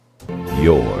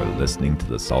You're listening to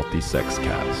the Salty Sex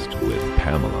Cast with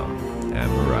Pamela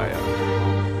and Mariah.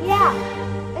 Yeah,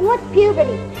 and what's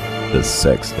puberty? The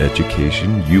sex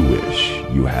education you wish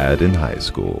you had in high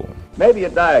school. Maybe a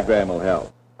diagram will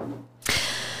help.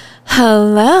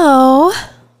 Hello.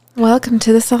 Welcome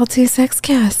to the Salty Sex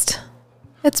Cast.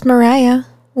 It's Mariah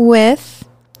with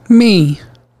me,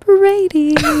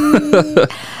 Brady.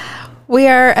 We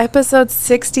are episode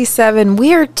 67.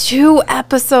 We are 2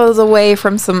 episodes away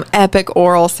from some epic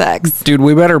oral sex. Dude,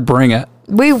 we better bring it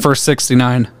for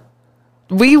 69.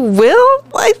 We will?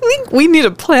 I think we need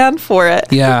a plan for it.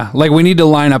 Yeah, like we need to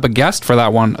line up a guest for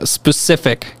that one, a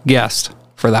specific guest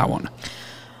for that one.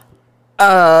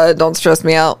 Don't stress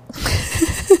me out.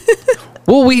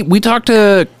 Well, we talked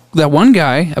to that one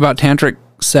guy about tantric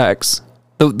sex.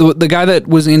 The guy that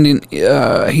was in,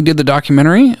 he did the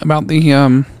documentary about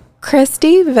the... Chris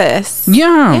Davis.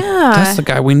 Yeah, that's the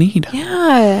guy we need.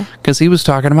 Yeah. Because he was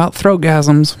talking about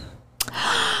throatgasms.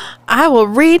 I will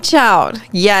reach out.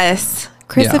 Yes.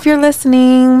 Chris, Yeah. if you're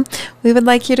listening, we would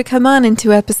like you to come on in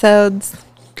 2 episodes.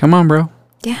 Come on, bro.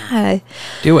 Yeah.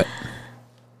 Do it.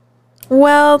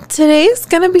 Well, today's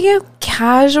going to be a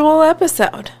casual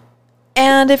episode.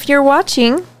 And if you're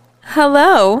watching,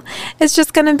 hello. It's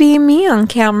just going to be me on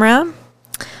camera.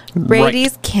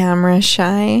 Brady's camera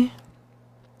shy.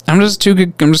 I'm just too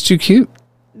good. I'm just too cute.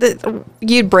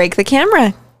 You'd break the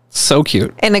camera So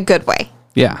cute. in a good way.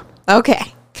 Yeah.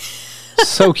 Okay.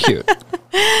 So cute.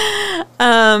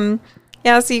 Yeah,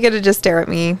 so you got to just stare at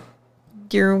me.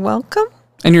 You're welcome.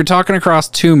 And you're talking across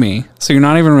to me, so you're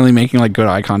not even really making like good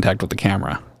eye contact with the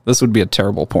camera. This would be a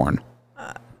terrible porn.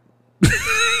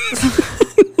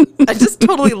 I just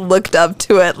totally looked up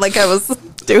to it like I was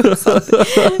doing something.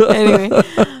 Anyway.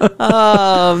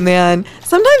 Oh, man.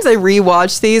 Sometimes I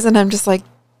rewatch these and I'm just like,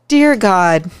 dear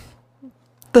God,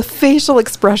 the facial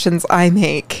expressions I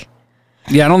make.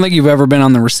 Yeah, I don't think you've ever been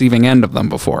on the receiving end of them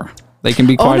before. They can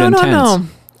be quite intense. No.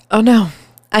 Oh, no.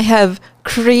 I have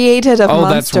created a that's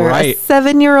monster, right. a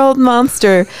 7-year-old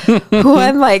monster who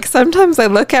I'm like, sometimes I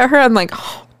look at her, I'm like,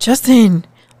 oh, Justin,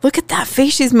 look at that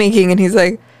face she's making. And he's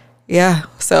like, yeah,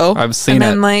 so I've seen and it.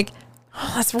 then I'm like,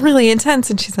 oh, that's really intense.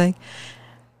 And she's like,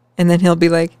 and then he'll be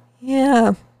like,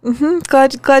 yeah,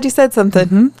 glad you said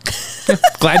something.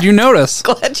 Glad you noticed.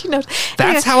 Glad you know.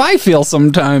 That's how I feel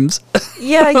sometimes.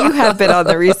 Yeah, you have been on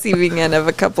the receiving end of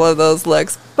a couple of those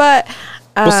looks, but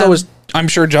Well, so is I'm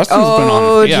sure Justin's been on.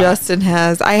 oh, Yeah. Justin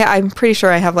has. I'm pretty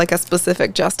sure I have like a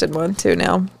specific Justin one too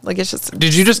now. Like it's just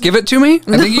Did you just give it to me?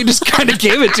 I think you just kind of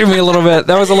gave it to me a little bit.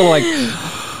 That was a little like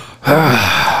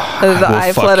the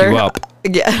eye fuck flutter. you up.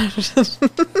 Yeah,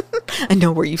 I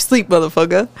know where you sleep,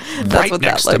 motherfucker. That's right what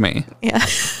next that to looked. me. Yeah.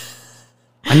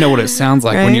 I know what it sounds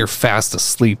like when Right? you're fast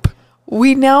asleep.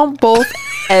 We now both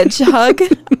edge hug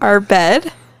our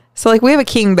bed. So like we have a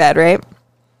king bed, right?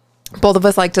 Both of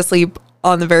us like to sleep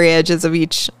on the very edges of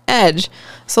each edge.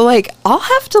 So like I'll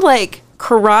have to like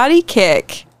karate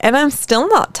kick and I'm still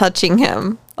not touching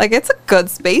him. Like it's a good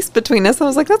space between us. I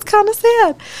was like, that's kind of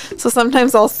sad. So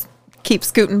sometimes I'll keep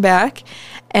scooting back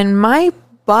and my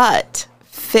butt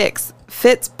fits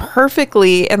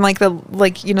perfectly in like the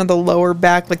the lower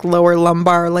back, like lower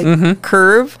lumbar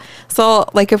curve. So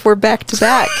like if we're back to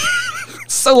back.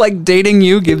 So like dating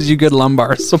you gives you good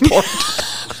lumbar support.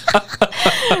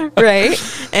 Right.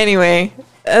 Anyway,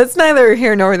 it's neither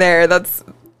here nor there. That's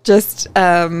just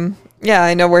yeah,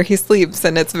 I know where he sleeps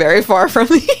and it's very far from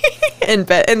me in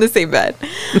the same bed.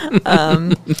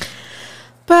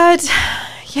 But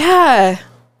yeah,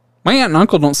 My aunt and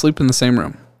uncle don't sleep in the same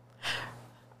room.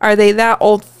 are they that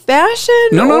old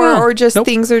fashioned No. or just Nope.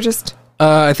 things are just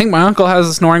I think my uncle has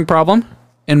a snoring problem,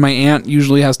 and my aunt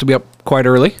usually has to be up quite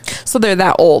early. so they're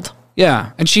that old?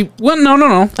 Yeah, and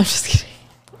no. I'm just kidding.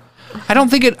 I don't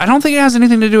think it has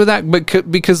anything to do with that,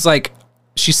 but because like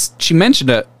she mentioned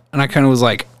it, and I kind of was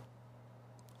like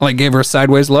gave her a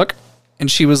sideways look, and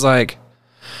she was like,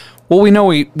 "Well, we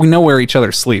know where each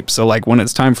other sleep, so like when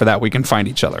it's time for that, we can find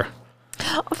each other."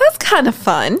 Oh, that's kind of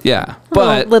fun. Yeah, A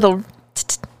but little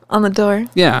on the door.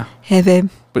 yeah, Hey, babe.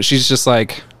 but she's just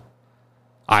like,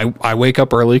 I wake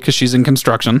up early because she's in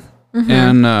construction,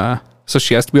 and so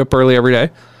she has to be up early every day,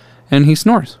 and he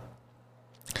snores.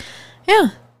 Yeah.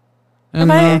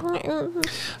 And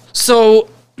so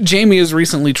Jamie has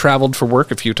recently traveled for work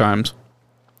a few times.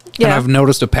 And Yeah. I've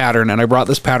noticed a pattern, and I brought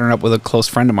this pattern up with a close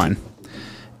friend of mine.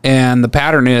 And the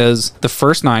pattern is the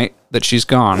first night that she's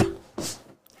gone,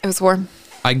 It was warm.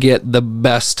 I get the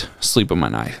best sleep of my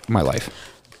life.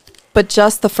 But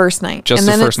just the first night. Just and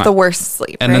the then first it's the night. worst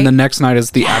sleep. And right? then the next night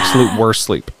is the absolute worst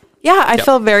sleep. Yeah, I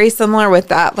feel very similar with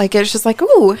that. Like, it's just like,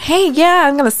 ooh, hey, yeah,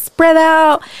 I'm going to spread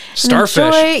out. and Starfish.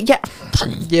 enjoy. Yeah.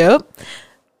 Yep.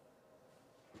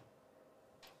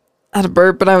 I had a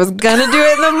burp, but I was gonna do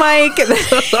it in the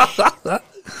mic.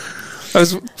 It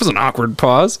was an awkward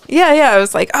pause. Yeah. I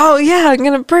was like, oh yeah, I'm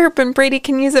gonna burp, and Brady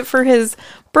can use it for his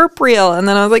burp reel. And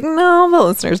then I was like, no, the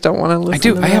listeners don't want to listen. I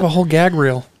do. To I that. have a whole gag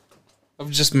reel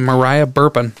of just Mariah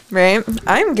burping. Right.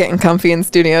 I'm getting comfy in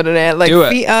studio today. Like Do it.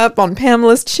 feet up on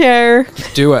Pamela's chair.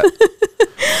 Do it.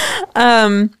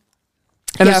 And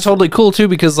Yeah. it's totally cool too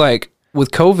because like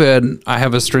with COVID, I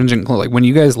have a stringent like when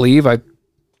you guys leave, I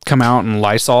come out and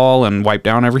Lysol and wipe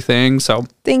down everything. So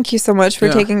Thank you so much for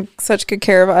Yeah. taking such good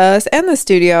care of us and the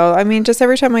studio. I mean, just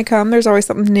every time I come, there's always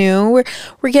something new.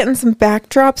 We're getting some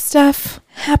backdrop stuff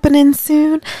happening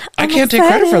soon. I I'm can't take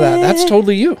credit for that. That's excited.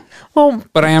 totally you. Well,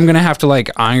 But I am gonna have to like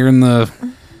iron the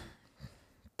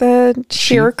the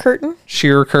sheer curtain.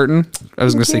 sheer curtain. I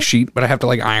was gonna say sheet, but I have to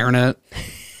like iron it,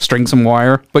 string some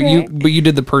wire. But you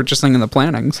did the purchasing and the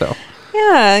planning, so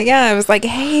Yeah. I was like,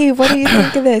 hey, what do you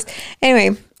think of this?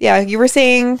 Anyway, yeah, you were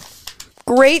saying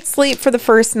great sleep for the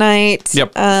first night.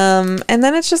 Yep. And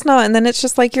then it's just not, and then it's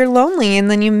just like you're lonely,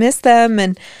 and then you miss them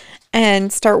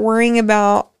and start worrying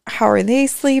about how are they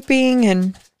sleeping.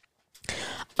 And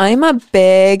I'm a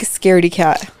big scaredy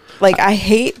cat. Like I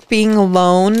hate being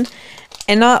alone,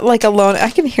 and not like alone.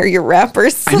 I can hear your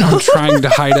rappers. I know I'm trying to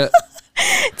hide it.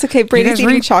 It's okay. Brady's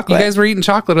eating chocolate. You guys were eating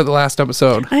chocolate at the last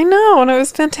episode. I know, and it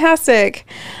was fantastic.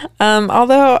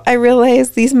 Although I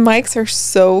realize these mics are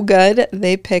so good,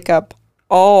 they pick up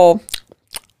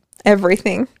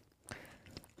everything.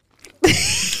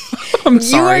 I'm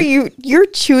sorry. You're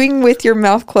chewing with your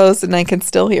mouth closed, and I can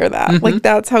still hear that. Like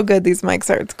that's how good these mics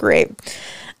are. It's great.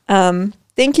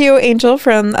 Thank you, Angel,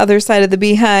 from the other side of the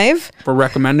beehive, For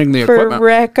recommending the for equipment.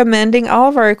 recommending all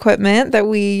of our equipment that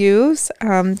we use.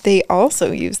 They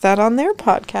also use that on their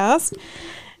podcast.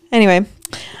 Anyway,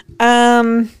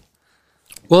 Well,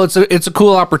 it's a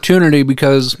cool opportunity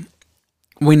because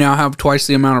we now have twice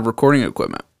the amount of recording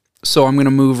equipment. So I'm going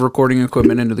to move recording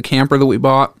equipment into the camper that we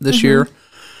bought this year,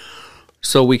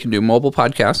 so we can do mobile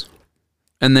podcasts,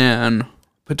 and then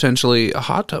potentially a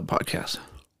hot tub podcast.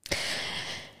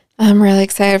 I'm really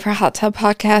excited for Hot Tub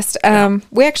Podcast.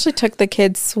 We actually took the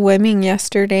kids swimming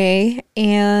yesterday,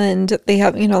 and they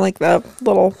have, like the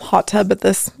little hot tub at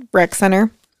this rec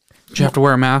center. Do you have to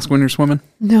wear a mask when you're swimming?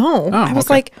 No, I was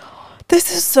okay. like,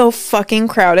 this is so fucking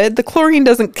crowded. The chlorine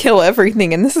doesn't kill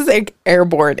everything, and this is like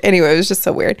airborne. Anyway, it was just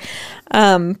so weird.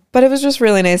 But it was just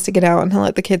really nice to get out and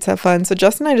let the kids have fun. So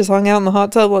Justin and I just hung out in the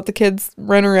hot tub, let the kids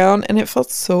run around, and it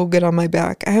felt so good on my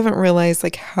back. I haven't realized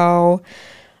like how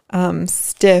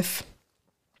stiff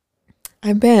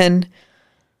I've been,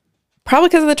 probably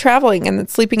because of the traveling and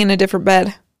sleeping in a different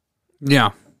bed. Yeah.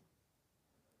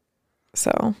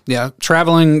 So Yeah.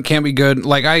 Traveling can't be good.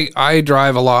 Like I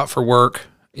drive a lot for work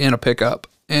in a pickup,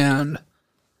 and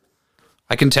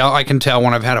I can tell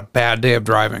when I've had a bad day of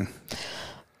driving.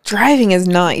 driving is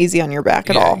not easy on your back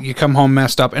at all. You come home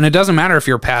messed up, and it doesn't matter if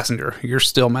you're a passenger, you're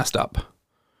still messed up.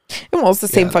 Well, it's the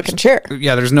same fucking chair.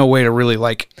 Yeah, there's no way to really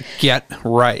like get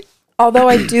right. Although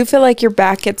I do feel like your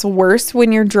back gets worse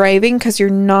when you're driving because you're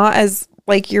not as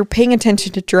like you're paying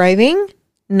attention to driving,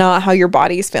 not how your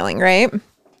body's feeling, right?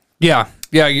 Yeah,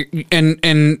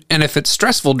 and if it's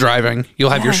stressful driving,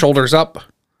 you'll have your shoulders up,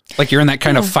 like you're in that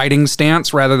kind of fighting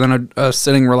stance rather than a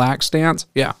sitting relaxed stance.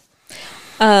 Yeah.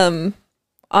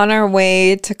 On our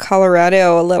way to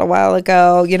Colorado a little while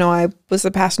ago, I was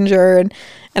a passenger and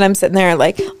I'm sitting there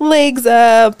like legs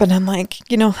up and I'm like,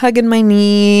 hugging my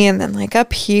knee and then like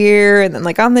up here and then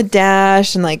like on the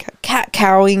dash and like cat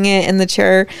cowing it in the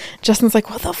chair. Justin's like,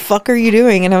 what the fuck are you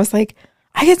doing? And I was like,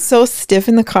 I get so stiff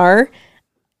in the car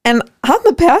and I'm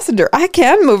the passenger. I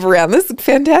can move around. This is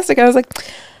fantastic. I was like,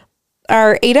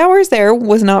 our 8 hours there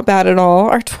was not bad at all.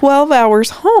 Our 12 hours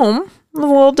home was a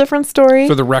little different story.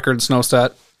 For the record snow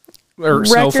set or Record-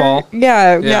 snowfall.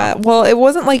 Yeah. Well, it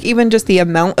wasn't like even just the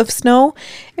amount of snow.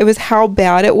 It was how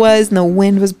bad it was. And the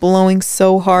wind was blowing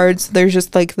so hard. So there's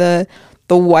just like the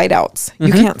whiteouts.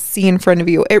 You can't see in front of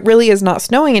you. It really is not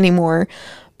snowing anymore.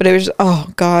 But it was,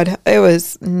 oh God, it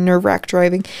was nerve-wrack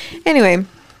driving. Anyway,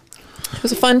 it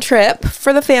was a fun trip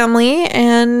for the family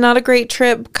and not a great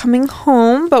trip coming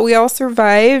home. But we all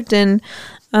survived. And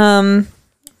I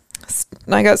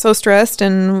got so stressed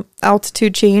and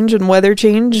altitude change and weather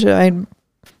change. I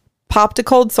popped a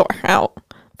cold sore out.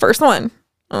 First one.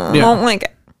 I don't like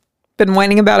it. Been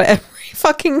whining about it every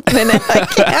fucking minute I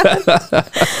can.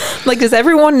 Like, does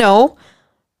everyone know?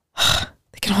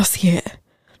 They can all see it.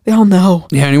 They all know.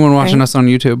 Yeah, anyone watching us on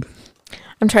YouTube.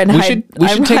 I'm trying to hide. we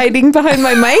should I'm hiding behind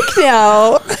my mic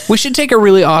now. We should take a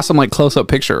really awesome like close-up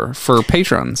picture for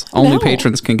patrons. Only No.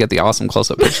 patrons can get the awesome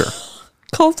close-up picture.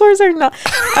 Cold sores are not.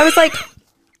 I was like,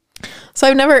 so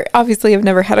I've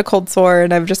never had a cold sore,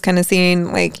 and I've just kind of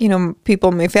seen like,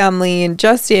 people in my family and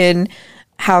Justin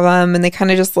have them, and they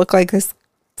kind of just look like this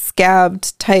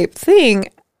scabbed type thing.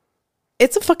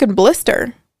 It's a fucking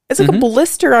blister. It's like a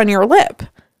blister on your lip.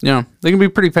 Yeah, they can be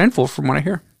pretty painful from what I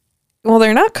hear. Well,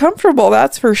 they're not comfortable,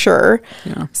 that's for sure.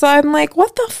 Yeah. So I'm like,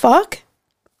 what the fuck?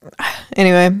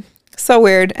 Anyway, so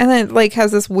weird. And then it like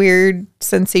has this weird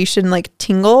sensation, like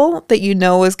tingle that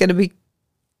is going to be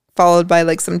followed by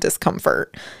like some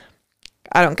discomfort.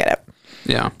 I don't get it.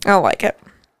 Yeah. I don't like it.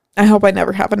 I hope I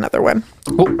never have another one.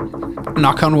 Oh,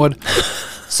 knock on wood.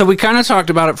 So we kind of talked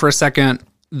about it for a second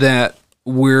that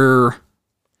we're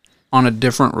on a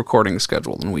different recording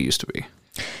schedule than we used to be.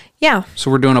 Yeah. So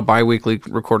we're doing a bi-weekly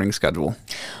recording schedule.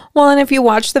 Well, and if you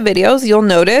watch the videos, you'll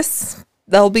notice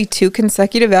there'll be 2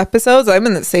 consecutive episodes. I'm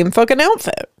in the same fucking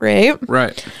outfit, right?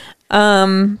 Right.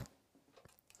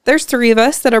 There's 3 of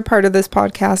us that are part of this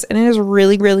podcast, and it is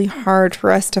really, really hard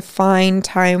for us to find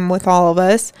time with all of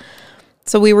us.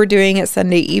 So we were doing it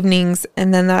Sunday evenings,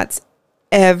 and then that's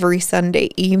every Sunday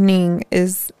evening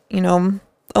is,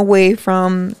 away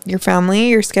from your family,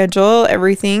 your schedule,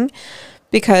 everything,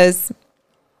 because...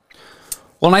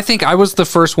 Well, and I think I was the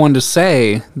first one to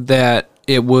say that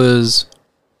it was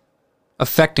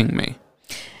affecting me.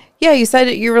 Yeah, you said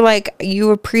it. You were like,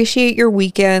 you appreciate your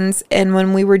weekends. And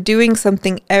when we were doing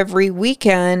something every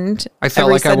weekend, I felt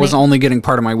like Sunday, I was only getting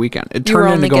part of my weekend. It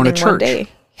turned into going to church.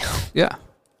 Yeah.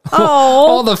 Oh.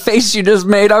 All the face you just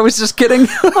made, I was just kidding.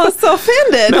 I was so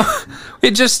offended. No,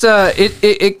 it just,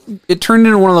 it turned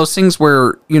into one of those things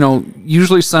where,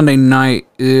 usually Sunday night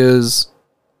is...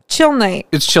 chill night.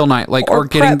 It's chill night, like or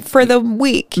getting prep for the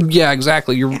week. Yeah,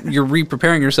 exactly. You're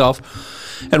re-preparing yourself.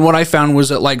 And what I found was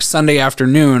that like Sunday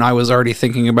afternoon, I was already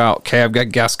thinking about, okay, I've got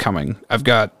guests coming. I've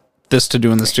got this to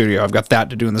do in the studio. I've got that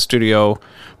to do in the studio.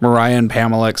 Mariah and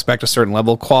Pamela expect a certain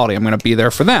level of quality. I'm going to be there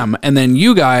for them. And then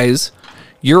you guys,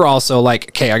 you're also like,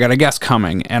 okay, I got a guest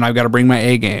coming, and I've got to bring my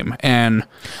A game. And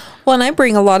I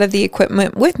bring a lot of the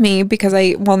equipment with me because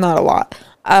not a lot.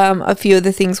 A few of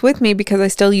the things with me because I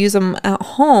still use them at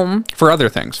home for other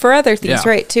things, yeah.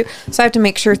 Right, too. So I have to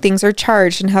make sure things are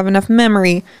charged and have enough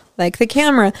memory, like the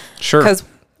camera. Sure. Because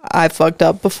I fucked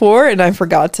up before and I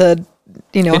forgot to,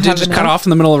 it did just cut off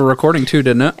in the middle of a recording too,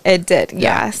 didn't it? It did,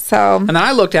 yeah. So. And then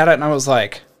I looked at it and I was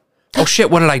like, oh shit,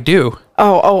 what did I do?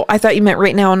 Oh, I thought you meant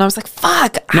right now, and I was like,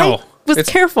 fuck. No. I was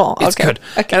careful. It's okay. Good.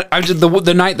 Okay. And I just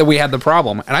the night that we had the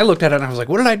problem, and I looked at it and I was like,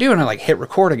 what did I do? And I like hit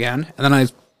record again, and then I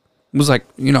was like,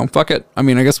 fuck it. I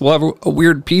mean, I guess we'll have a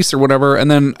weird piece or whatever.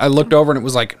 And then I looked over and it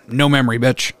was like, no memory,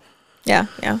 bitch. Yeah.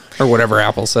 Or whatever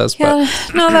Apple says. Yeah.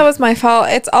 But. No, that was my fault.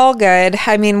 It's all good.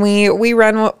 I mean, we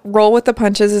roll with the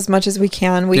punches as much as we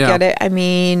can. We get it. I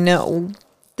mean,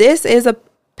 this is a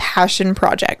passion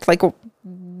project. Like,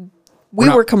 we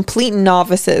were complete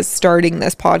novices starting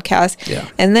this podcast. Yeah.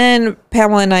 And then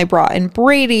Pamela and I brought in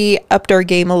Brady, upped our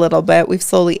game a little bit. We've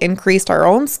slowly increased our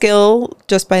own skill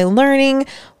just by learning.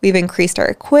 We've increased our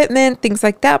equipment, things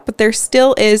like that. But there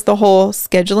still is the whole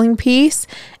scheduling piece,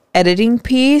 editing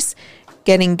piece,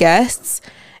 getting guests.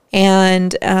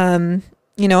 And,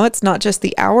 it's not just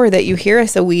the hour that you hear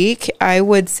us a week. I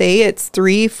would say it's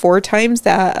 3-4 times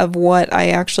that of what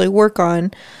I actually work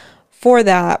on for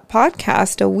that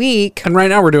podcast a week. And right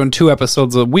now we're doing 2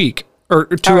 episodes a week, or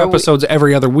 2 episodes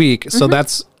every other week. So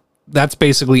that's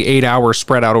basically 8 hours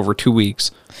spread out over 2 weeks.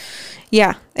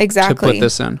 Yeah, exactly. To put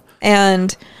this in.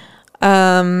 And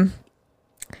I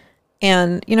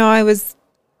was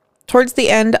towards the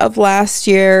end of last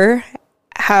year,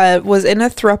 was in a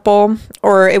throuple,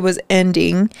 or it was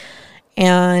ending,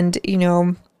 and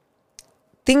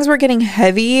things were getting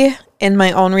heavy in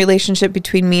my own relationship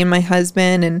between me and my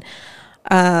husband.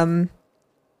 And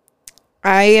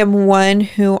I am one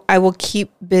who I will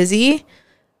keep busy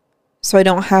so I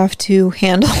don't have to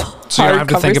handle so you don't have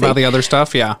to think about the other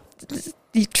stuff. Yeah,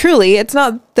 truly, it's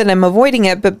not that I'm avoiding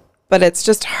it, but it's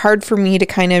just hard for me to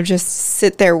kind of just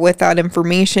sit there with that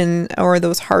information or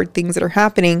those hard things that are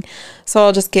happening. So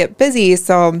I'll just get busy.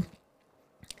 So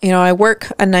I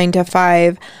work a 9 to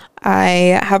 5.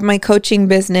 I have my coaching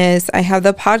business. I have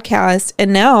the podcast.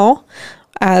 And now,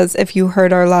 as if you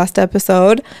heard our last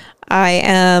episode, I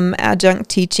am adjunct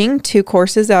teaching 2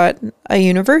 courses at a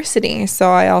university.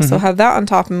 So I also have that on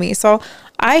top of me. So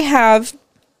I have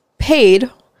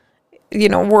paid,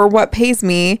 or what pays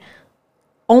me,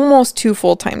 almost 2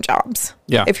 full-time jobs.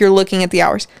 Yeah. If you're looking at the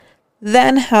hours.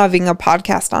 Then having a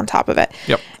podcast on top of it.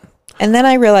 Yep. And then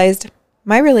I realized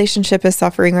my relationship is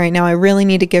suffering right now. I really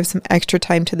need to give some extra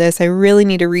time to this. I really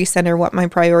need to recenter what my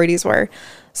priorities were.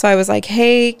 So I was like,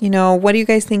 hey, what do you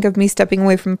guys think of me stepping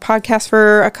away from the podcast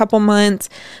for a couple months?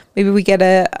 Maybe we get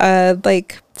a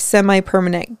like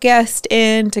semi-permanent guest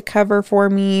in to cover for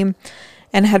me,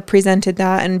 and had presented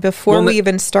that. And before we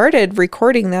even started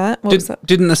recording that,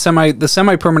 didn't the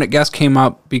semi-permanent guest came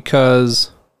up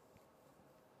because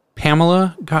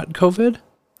Pamela got COVID?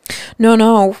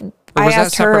 No. I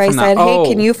asked her, I said, hey,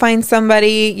 can you find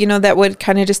somebody, that would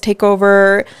kind of just take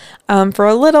over for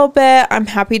a little bit? I'm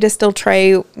happy to still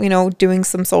try, doing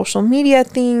some social media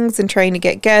things and trying to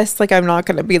get guests. Like, I'm not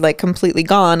going to be like completely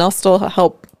gone. I'll still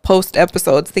help post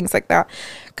episodes, things like that.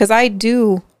 Because I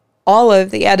do all of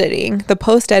the editing. The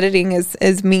post editing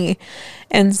is me.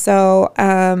 And so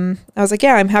I was like,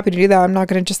 yeah, I'm happy to do that. I'm not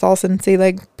going to just all of a sudden say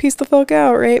like, peace the fuck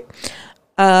out, right?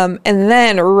 And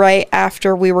then right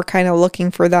after we were kind of looking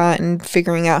for that and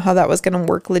figuring out how that was going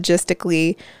to work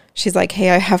logistically, she's like, hey,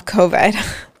 I have COVID.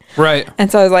 Right.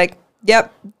 And so I was like,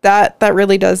 yep, that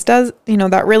really does,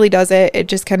 that really does it. It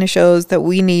just kind of shows that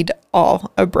we need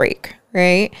all a break.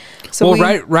 Right. So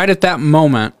right at that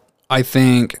moment, I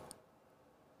think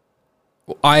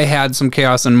I had some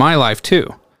chaos in my life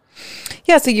too.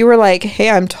 Yeah, so you were like, hey,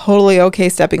 I'm totally okay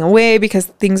stepping away because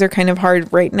things are kind of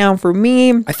hard right now for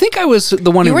me. I think I was the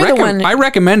one I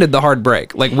recommended the hard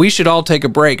break. Like, we should all take a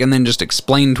break and then just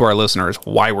explain to our listeners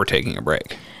why we're taking a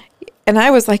break. And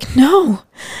I was like, no,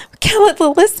 we can't let the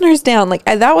listeners down. Like,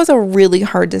 that was a really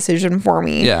hard decision for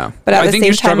me. Yeah. But at the think same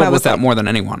you struggled time, I was with that like, more than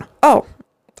anyone. Oh,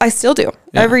 I still do.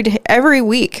 Yeah. Every day, every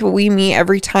week we meet,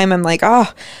 every time I'm like,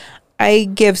 I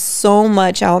give so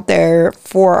much out there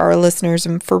for our listeners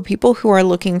and for people who are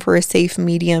looking for a safe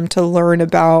medium to learn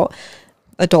about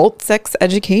adult sex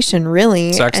education,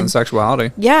 really. Sex and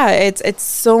sexuality. Yeah, it's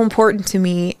so important to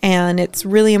me, and it's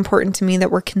really important to me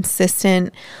that we're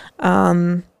consistent,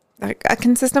 a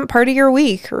consistent part of your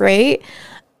week, right?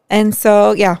 And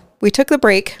so, yeah, we took the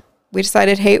break. We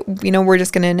decided, hey, we're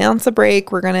just going to announce a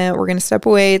break. We're going to step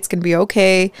away. It's going to be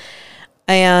okay.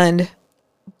 And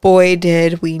boy,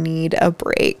 did we need a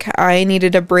break. I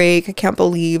needed a break. I can't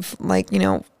believe,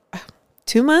 2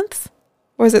 months?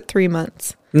 Or was it 3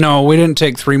 months? No, we didn't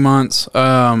take 3 months.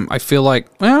 I feel like,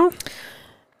 well,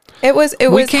 it was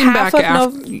half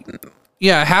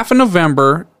of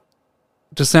November,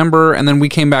 December, and then we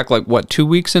came back 2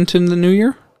 weeks into the new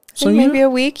year? So maybe a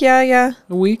week. Yeah.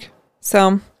 A week?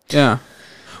 So. Yeah.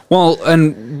 Well,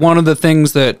 and one of the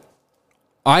things that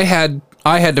I had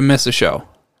to miss a show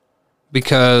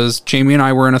because Jamie and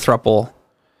I were in a throuple,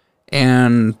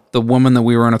 and the woman that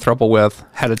we were in a throuple with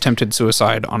had attempted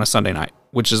suicide on a Sunday night,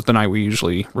 which is the night we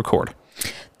usually record.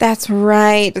 That's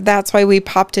right. That's why we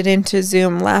popped it into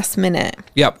Zoom last minute.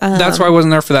 Yep. That's why I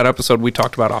wasn't there for that episode we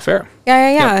talked about off air.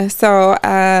 Yeah. Yep. So,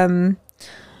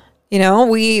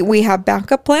 we have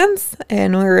backup plans,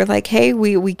 and we were like, hey,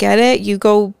 we get it. You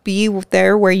go be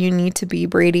there where you need to be,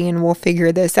 Brady, and we'll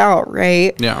figure this out,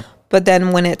 right? Yeah. But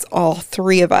then when it's all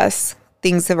three of us,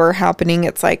 things that are happening,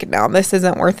 it's like, no, this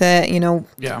isn't worth it,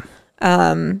 Yeah.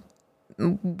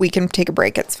 We can take a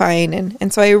break. It's fine.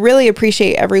 And so I really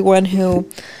appreciate everyone who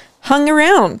hung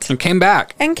around. And came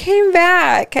back.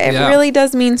 It really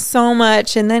does mean so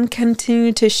much. And then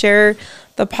continue to share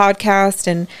the podcast.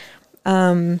 And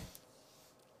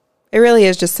it really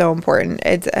is just so important.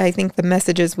 I think the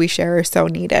messages we share are so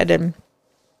needed. And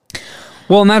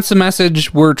well, and that's the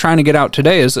message we're trying to get out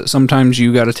today, is that sometimes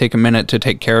you got to take a minute to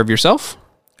take care of yourself.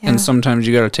 Yeah. And sometimes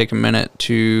you got to take a minute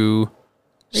to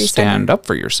stand up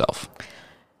for yourself.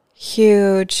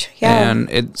 Huge. Yeah. And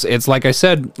it's like I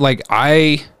said,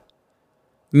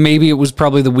 maybe it was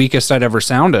probably the weakest I'd ever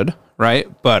sounded, right?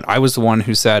 But I was the one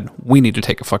who said, we need to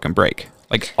take a fucking break.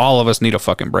 All of us need a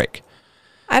fucking break.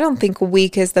 I don't think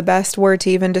weak is the best word to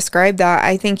even describe that.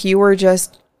 I think you were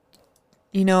just,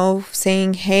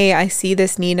 saying, hey, I see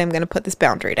this need. I'm going to put this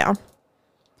boundary down.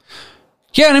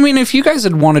 Yeah. And I mean, if you guys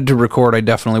had wanted to record, I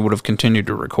definitely would have continued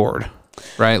to record,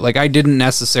 right? I didn't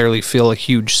necessarily feel a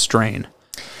huge strain.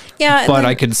 Yeah. But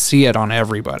I could see it on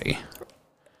everybody.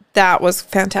 That was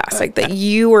fantastic that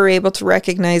you were able to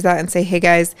recognize that and say, hey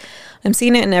guys, I'm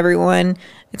seeing it in everyone.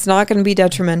 It's not going to be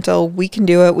detrimental. We can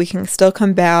do it. We can still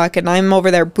come back. And I'm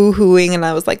over there boo-hooing, and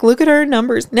I was like, look at our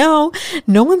numbers. No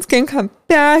one's going to come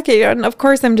back. And of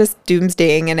course I'm just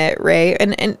doomsdaying in it, right?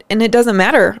 And it doesn't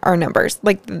matter, our numbers.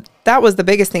 That was the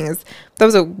biggest thing. That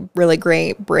was a really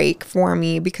great break for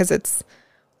me, because it's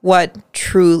what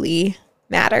truly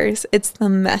matters. It's the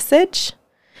message.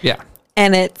 Yeah.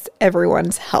 And it's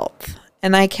everyone's health.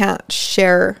 And I can't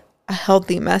share a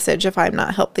healthy message if I'm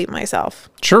not healthy myself.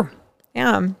 Sure.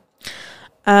 Yeah.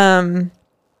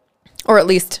 Or at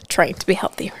least trying to be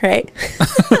healthy, right?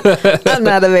 I'm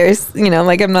not a very,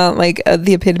 like I'm not like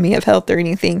the epitome of health or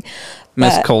anything.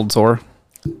 Miss but- Cold Sore.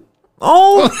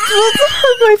 Oh, that's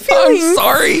hurt my feelings.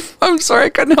 I'm sorry. I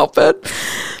couldn't help it.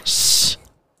 Shh.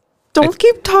 Don't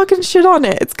keep talking shit on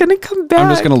it. It's going to come back. I'm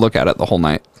just going to look at it the whole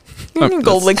night. You're going to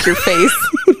go lick your face.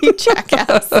 You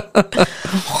jackass.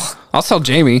 I'll tell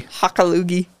Jamie.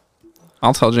 Hakalugi.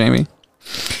 I'll tell Jamie.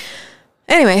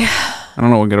 Anyway. I don't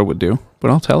know what good it would do,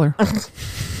 but I'll tell her.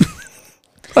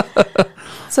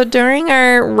 So during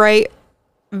our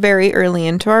very early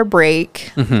into our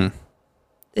break,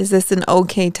 is this an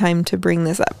okay time to bring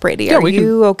this up, Brady? Yeah, Are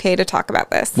you okay to talk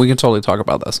about this? We can totally talk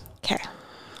about this. Okay.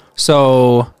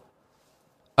 So,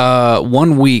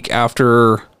 1 week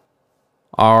after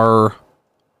the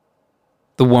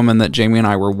woman that Jamie and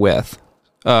I were with,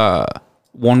 1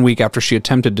 week after she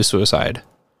attempted to suicide,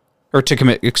 or to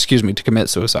commit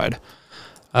suicide,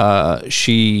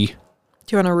 she... Do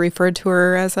you want to refer to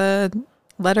her as a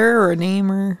letter or a name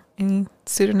or any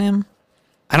pseudonym?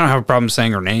 I don't have a problem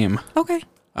saying her name. Okay.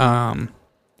 I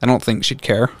don't think she'd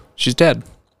care. She's dead.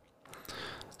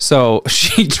 So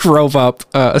she drove up.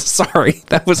 Sorry,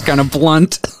 that was kind of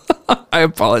blunt. I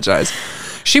apologize.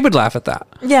 She would laugh at that.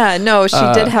 Yeah, no, she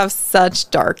did have such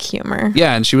dark humor.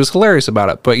 Yeah, and she was hilarious about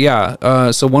it. But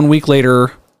yeah, so 1 week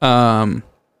later,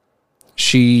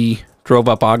 she drove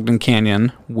up Ogden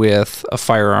Canyon with a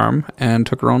firearm and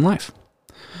took her own life.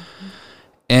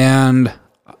 And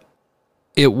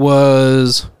it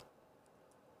was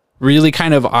really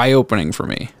kind of eye-opening for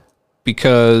me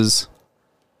because,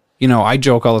 I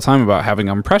joke all the time about having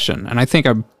impression, and I think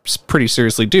I pretty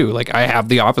seriously do. Like, I have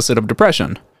the opposite of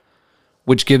depression,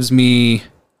 which gives me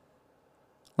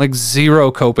like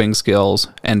zero coping skills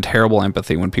and terrible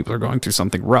empathy when people are going through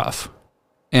something rough.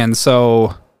 And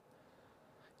so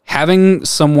having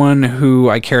someone who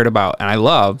I cared about and I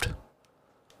loved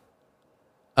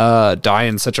die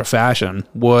in such a fashion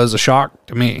was a shock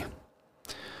to me.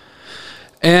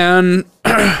 And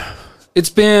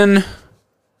it's been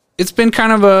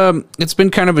kind of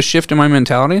a shift in my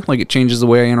mentality. Like, it changes the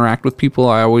way I interact with people.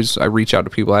 I reach out to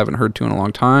people I haven't heard to in a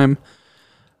long time.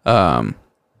 I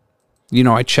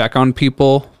check on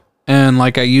people, and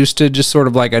like I used to just sort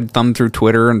of like I'd thumb through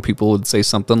Twitter and people would say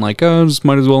something like, "Oh, just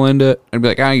might as well end it." I'd be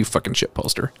like, "Ah, you fucking shit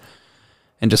poster,"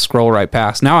 and just scroll right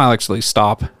past. Now I'll actually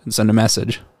stop and send a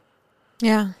message.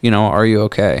 Yeah. Are you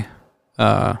okay?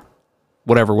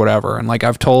 Whatever. And like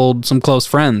I've told some close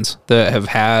friends that have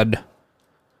had,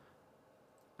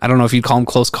 I don't know if you'd call them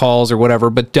close calls or whatever,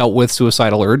 but dealt with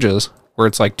suicidal urges where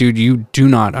it's like, dude, you do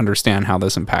not understand how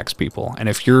this impacts people. And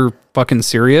if you're fucking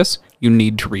serious, you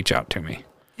need to reach out to me.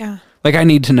 Yeah. Like, I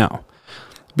need to know.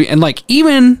 And like,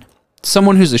 even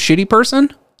someone who's a shitty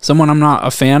person, someone I'm not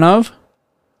a fan of,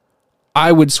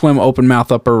 I would swim open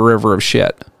mouth up a river of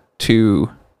shit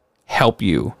to help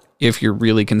you if you're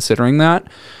really considering that.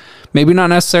 Maybe not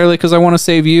necessarily because I want to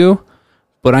save you,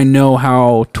 but I know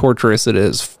how torturous it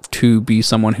is to be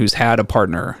someone who's had a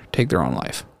partner take their own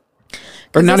life.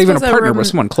 Or not even a partner, but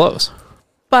someone close.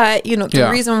 But, the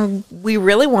reason we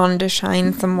really wanted to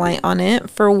shine some light on it,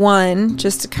 for one,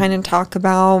 just to kind of talk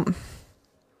about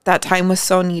that time was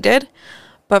so needed.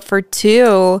 But for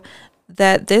two,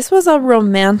 that this was a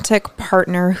romantic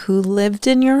partner who lived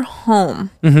in your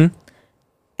home. Mm-hmm.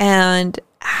 And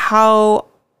how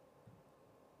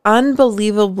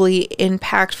unbelievably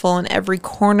impactful in every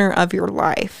corner of your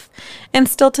life, and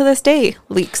still to this day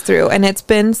leaks through. And it's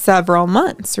been several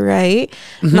months, right?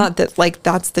 Mm-hmm. Not that like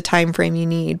that's the time frame you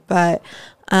need, but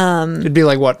it'd be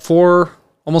like what,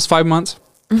 almost 5 months.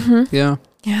 Mm-hmm. Yeah.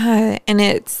 And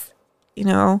it's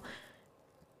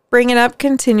bring it up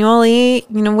continually,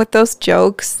 with those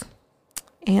jokes,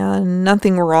 and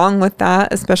nothing wrong with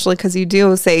that, especially because you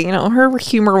do say, her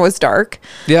humor was dark,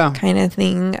 kind of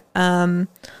thing.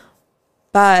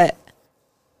 But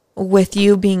with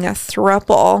you being a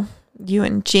throuple, you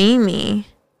and Jamie,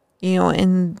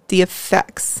 and the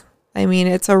effects, I mean,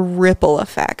 it's a ripple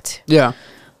effect. Yeah.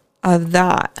 Of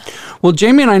that. Well,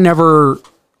 Jamie and I we're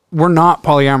not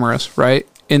polyamorous, right?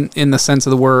 In the sense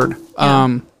of the word.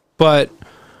 Yeah. But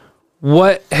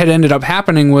what had ended up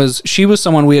happening was she was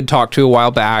someone we had talked to a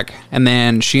while back, and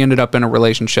then she ended up in a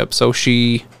relationship. So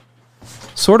she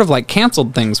sort of like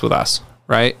canceled things with us,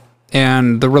 right?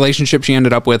 And the relationship she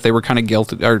ended up with, they were kind of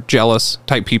guilty or jealous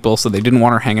type people, so they didn't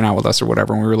want her hanging out with us or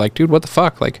whatever. And we were like, dude, what the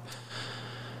fuck? Like,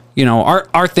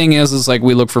 our thing is like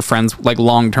we look for friends, like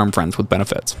long-term friends with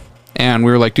benefits. And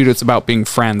we were like, dude, it's about being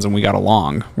friends and we got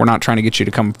along. We're not trying to get you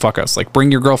to come fuck us. Like,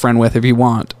 bring your girlfriend with if you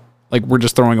want. Like, we're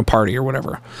just throwing a party or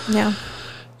whatever. Yeah.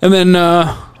 And then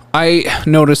I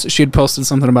noticed she had posted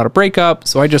something about a breakup,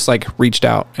 so I just like reached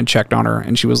out and checked on her,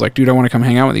 and she was like, dude, I want to come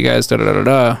hang out with you guys, but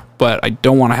I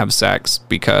don't want to have sex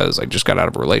because I just got out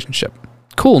of a relationship.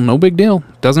 Cool, no big deal.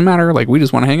 Doesn't matter. Like, we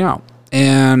just want to hang out.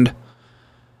 And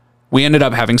we ended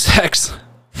up having sex.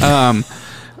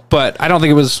 But I don't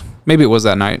think it was, maybe it was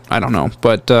that night. I don't know.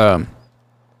 But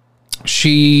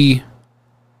she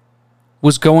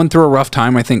was going through a rough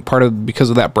time, I think because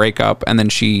of that breakup, and then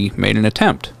she made an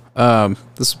attempt.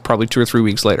 This is probably 2 or 3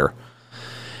 weeks later.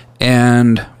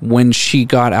 And when she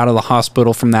got out of the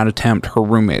hospital from that attempt, her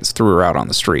roommates threw her out on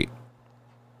the street.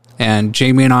 And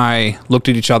Jamie and I looked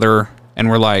at each other and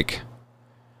were like,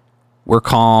 we're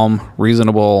calm,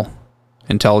 reasonable,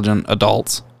 intelligent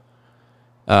adults.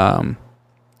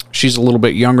 She's a little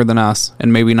bit younger than us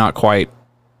and maybe not quite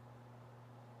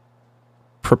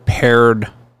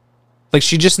prepared. Like,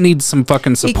 she just needs some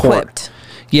fucking support. Equipped.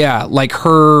 Yeah, like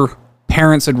her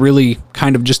parents had really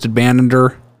kind of just abandoned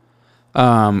her.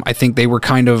 I think they were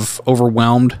kind of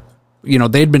overwhelmed. You know,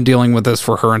 they'd been dealing with this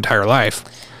for her entire life.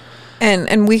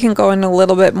 And we can go in a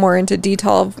little bit more into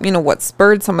detail of, you know, what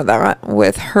spurred some of that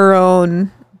with her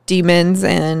own demons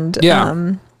and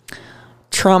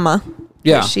trauma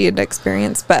that she had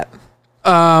experienced. But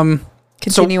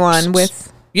continue on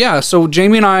with... Yeah, so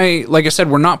Jamie and I, like I said,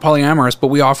 we're not polyamorous, but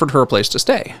we offered her a place to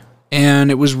stay.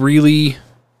 And it was really...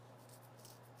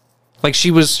 Like,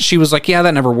 she was like, yeah,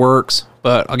 that never works,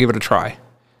 but I'll give it a try.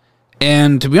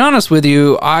 And to be honest with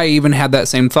you, I even had that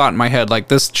same thought in my head. Like,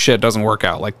 this shit doesn't work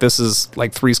out. Like, this is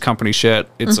like Three's Company shit.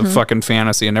 It's a fucking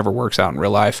fantasy. It never works out in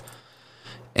real life.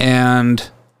 And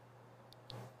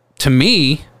to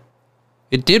me,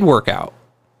 it did work out.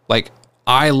 Like,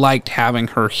 I liked having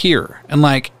her here. And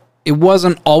like, it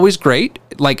wasn't always great.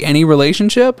 Like any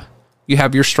relationship, you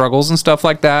have your struggles and stuff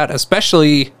like that,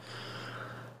 especially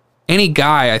any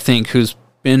guy, I think, who's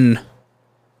been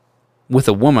with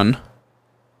a woman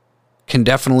can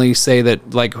definitely say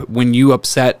that, like, when you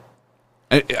upset,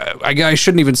 I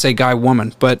shouldn't even say guy,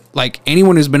 woman, but like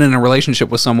anyone who's been in a relationship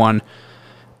with someone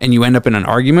and you end up in an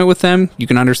argument with them, you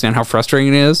can understand how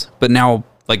frustrating it is. But now,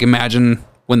 like, imagine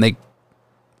when they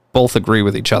both agree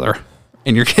with each other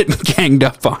and you're getting ganged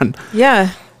up on.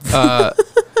 Yeah.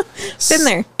 Been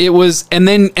there. It was, and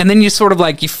then you sort of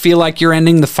like, you feel like you're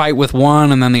ending the fight with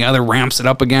one and then the other ramps it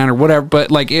up again or whatever.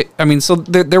 But like, so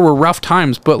there were rough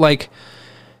times, but like,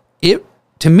 it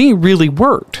to me really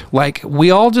worked. Like, we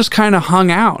all just kind of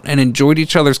hung out and enjoyed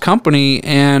each other's company.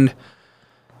 And,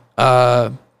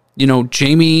 you know,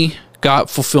 Jamie got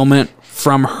fulfillment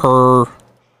from her,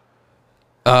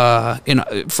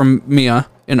 from Mia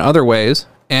in other ways.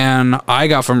 And I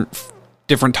got from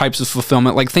different types of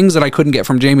fulfillment, like things that I couldn't get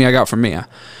from Jamie, I got from Mia,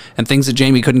 and things that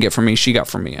Jamie couldn't get from me, she got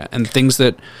from Mia, and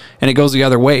it goes the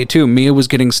other way too. Mia was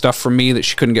getting stuff from me that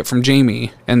she couldn't get from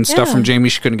Jamie, and stuff from Jamie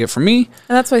she couldn't get from me.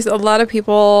 And that's why a lot of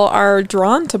people are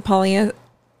drawn to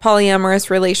polyamorous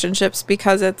relationships,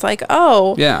 because it's like,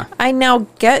 oh, yeah, I now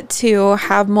get to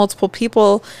have multiple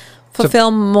people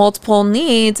fulfill multiple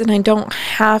needs, and I don't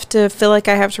have to feel like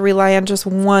I have to rely on just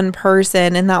one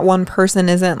person, and that one person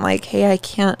isn't like, hey, I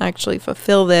can't actually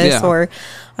fulfill this, or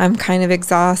I'm kind of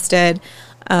exhausted.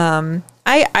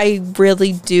 I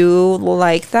really do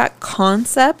like that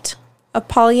concept of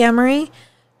polyamory.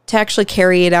 To actually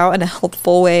carry it out in a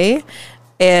helpful way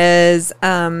is, you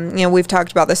know, we've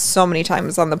talked about this so many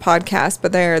times on the podcast,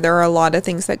 but there are a lot of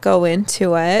things that go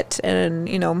into it, and,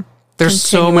 you know, there's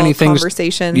so many things.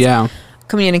 Conversations. Yeah.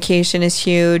 Communication is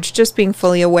huge. Just being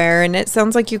fully aware. And it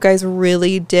sounds like you guys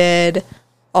really did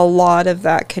a lot of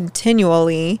that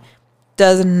continually.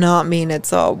 Does not mean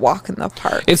it's a walk in the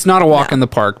park. It's not a walk in the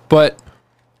park, but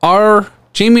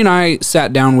Jamie and I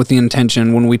sat down with the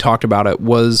intention when we talked about it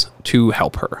was to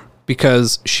help her,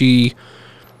 because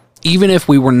even if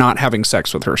we were not having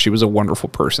sex with her, she was a wonderful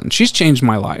person. She's changed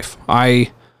my life.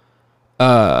 I,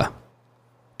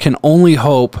 can only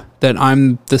hope that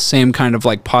I'm the same kind of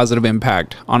like positive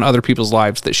impact on other people's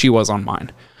lives that she was on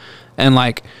mine. And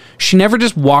like, she never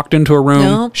just walked into a room.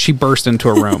 Nope. She burst into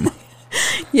a room.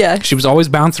 Yeah. She was always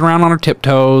bouncing around on her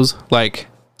tiptoes, like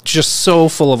just so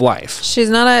full of life. She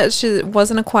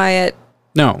wasn't a quiet,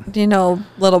 no, you know,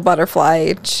 little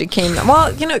butterfly. She came,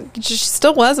 well, you know, she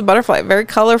still was a butterfly, very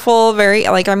colorful, very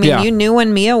like, I mean, you knew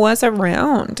when Mia was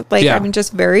around, like, I mean,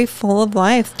 just very full of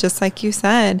life, just like you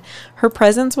said. Her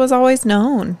presence was always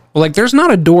known. Well, like, there's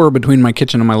not a door between my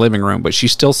kitchen and my living room, but she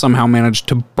still somehow managed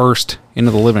to burst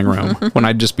into the living room when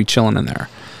I'd just be chilling in there.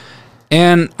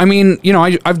 And I mean, you know,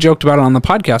 I've joked about it on the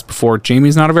podcast before.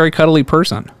 Jamie's not a very cuddly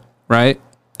person, right?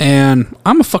 And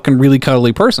I'm a fucking really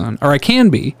cuddly person, or I can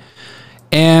be.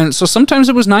 And so sometimes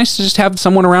it was nice to just have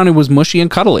someone around who was mushy and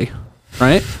cuddly.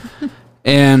 right?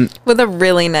 And With a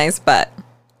really nice butt.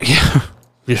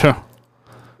 yeah.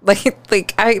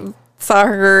 Like I saw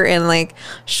her in like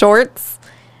shorts.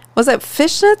 Was it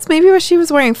fishnets? Maybe what she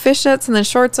was wearing fishnets and then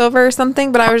shorts over or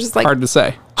something. But I was just like, Hard to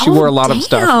say. She oh, wore a lot of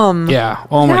stuff. damn. Yeah.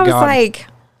 Oh And my I was God. like,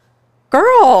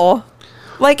 girl.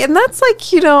 Like, and that's like,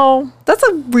 that's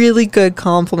a really good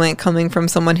compliment coming from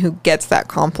someone who gets that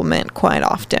compliment quite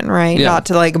often, right? Yeah. Not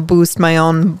to like boost my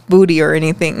own booty or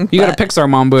anything. You got a Pixar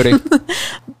mom booty. But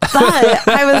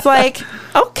I was like,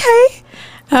 okay.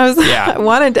 Yeah. I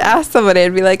wanted to ask somebody.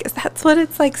 I'd be like, is that what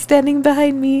it's like standing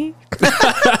behind me?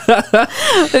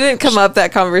 It didn't come up,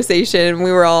 that conversation.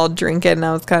 We were all drinking and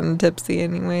I was kind of tipsy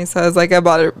anyway. So I was like,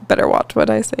 better watch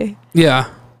what I say. Yeah.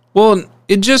 Well,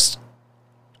 it just,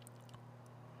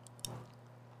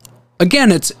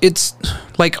 again, it's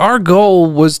like our goal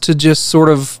was to just sort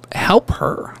of help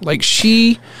her. Like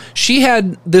she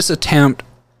had this attempt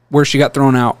where she got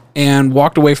thrown out and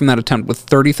walked away from that attempt with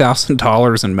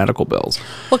 $30,000 in medical bills.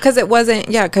 Well, because it wasn't,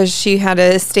 because she had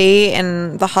to stay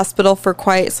in the hospital for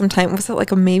quite some time. Was it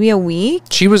like maybe a week?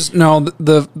 She was, no,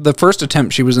 the first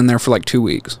attempt, she was in there for like 2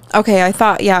 weeks. Okay, I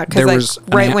thought, There because was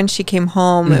like right when she came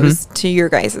home, it was to your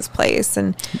guys' place.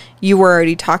 And you were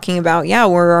already talking about,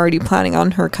 we're already planning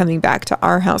on her coming back to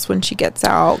our house when she gets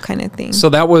out kind of thing. So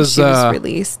that was, she was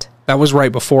released. That was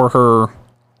right before her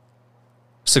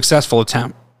successful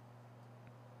attempt.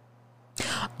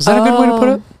 Is that a good way to put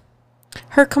it?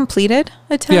 Her completed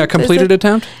attempt? Yeah, is completed it?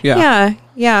 attempt. Yeah.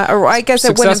 Yeah. Or I guess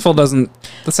Successful doesn't.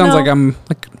 That sounds No. like I'm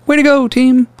like, way to go,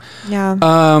 team. Yeah.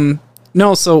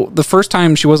 No, so the first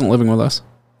time she wasn't living with us,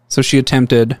 so she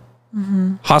attempted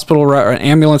hospital ride,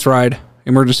 ambulance ride,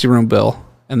 emergency room bill,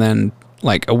 and then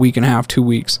like a week and a half, 2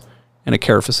 weeks in a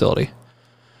care facility.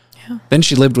 Yeah. Then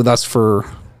she lived with us for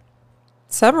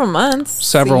several months.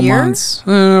 several A year? months.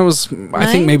 It was, I think,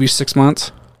 Right? maybe 6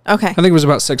 months. Okay. I think it was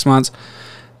about 6 months.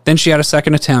 Then she had a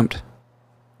second attempt,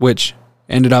 which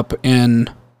ended up in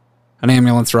an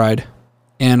ambulance ride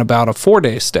and about a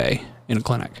 4-day stay in a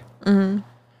clinic.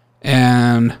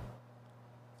 And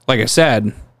like I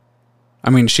said,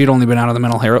 I mean, she'd only been out of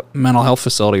the mental health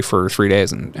facility for 3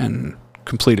 days and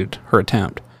completed her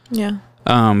attempt. Yeah.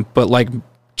 But like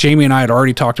Jamie and I had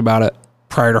already talked about it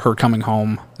prior to her coming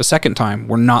home the second time.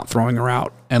 We're not throwing her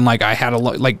out. And like I had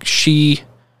like she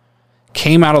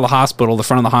came out of the hospital, the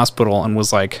front of the hospital, and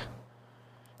was like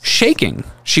shaking.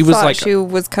 She was Thought like, she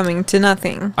was coming to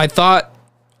nothing.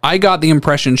 I got the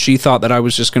impression she thought that I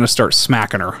was just going to start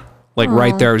smacking her. Like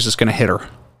right there, I was just going to hit her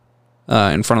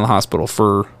in front of the hospital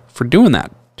for doing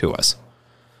that to us.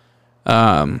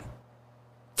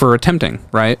 For attempting,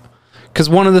 right? Because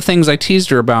one of the things I teased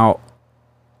her about,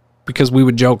 because we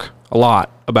would joke a lot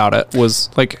about it, was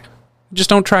like, just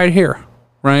don't try it here.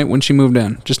 Right? When she moved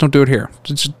in, just don't do it here.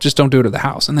 Just don't do it at the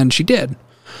house. And then she did.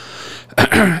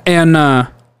 And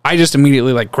I just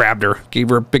immediately like grabbed her, gave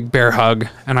her a big bear hug.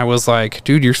 And I was like,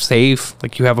 dude, you're safe.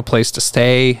 Like you have a place to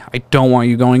stay. I don't want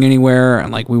you going anywhere.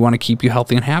 And like, we want to keep you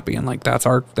healthy and happy. And like, that's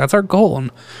our goal. And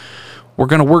we're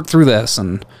going to work through this.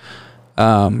 And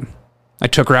I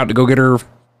took her out to go get her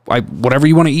whatever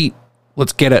you want to eat.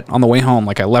 Let's get it on the way home.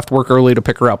 Like I left work early to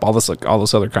pick her up, all this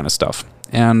other kind of stuff.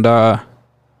 And,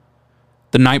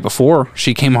 the night before,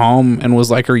 she came home and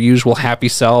was like her usual happy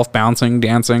self, bouncing,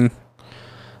 dancing.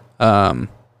 Really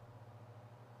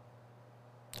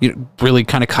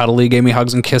kind of cuddly, gave me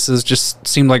hugs and kisses. Just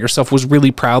seemed like herself, was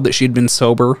really proud that she'd been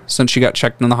sober since she got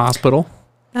checked in the hospital.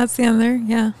 That's the other,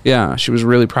 yeah. Yeah, she was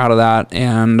really proud of that.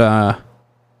 And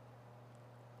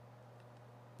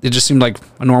it just seemed like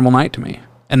a normal night to me.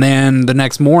 And then the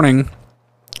next morning,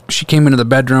 she came into the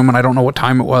bedroom, and I don't know what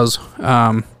time it was.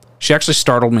 She actually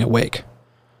startled me awake.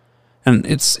 And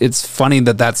it's funny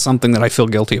that that's something that I feel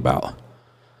guilty about.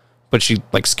 But she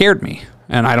like scared me.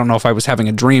 And I don't know if I was having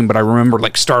a dream, but I remember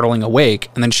like startling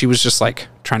awake. And then she was just like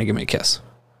trying to give me a kiss.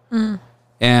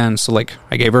 And so like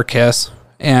I gave her a kiss,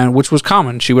 and which was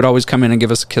common. She would always come in and give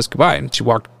us a kiss goodbye. And she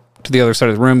walked to the other side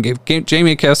of the room, gave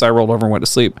Jamie a kiss. I rolled over and went to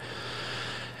sleep.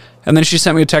 And then she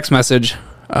sent me a text message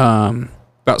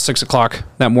about 6 o'clock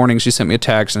that morning. She sent me a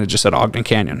text, and it just said Ogden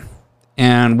Canyon.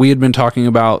 And we had been talking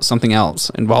about something else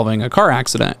involving a car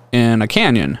accident in a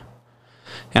canyon.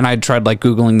 And I'd tried like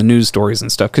Googling the news stories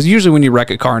and stuff, because usually when you wreck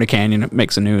a car in a canyon, it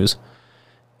makes the news.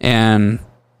 And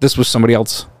this was somebody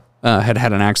else had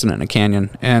an accident in a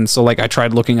canyon. And so like I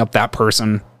tried looking up that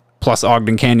person plus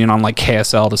Ogden Canyon on like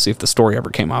KSL to see if the story ever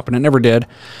came up, and it never did.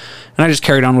 And I just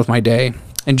carried on with my day.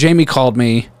 And Jamie called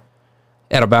me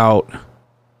at about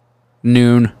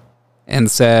noon and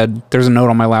said, there's a note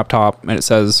on my laptop and it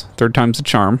says, 3rd time's the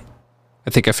charm. I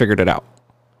think I figured it out.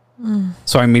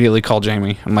 So I immediately called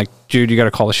Jamie. I'm like, dude, you got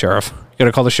to call the sheriff. You got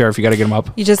to call the sheriff. You got to get him up.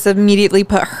 You just immediately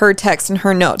put her text and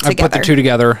her note together. I put the two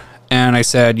together, and I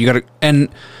said, you got to... And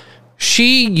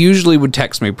she usually would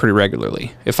text me pretty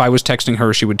regularly. If I was texting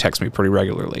her, she would text me pretty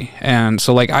regularly. And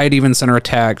so, like, I had even sent her a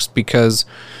text because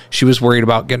she was worried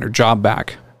about getting her job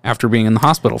back after being in the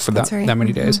hospital for that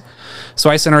many days. So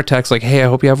I sent her a text like, hey, I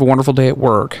hope you have a wonderful day at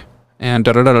work. And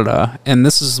da-da-da-da-da. And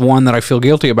this is one that I feel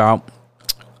guilty about.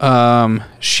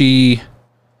 She,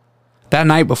 that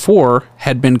night before,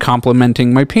 had been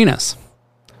complimenting my penis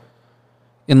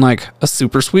in like a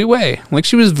super sweet way. Like,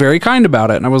 she was very kind about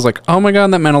it. And I was like, oh my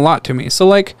God, that meant a lot to me. So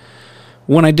like,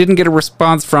 when I didn't get a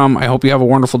response from, I hope you have a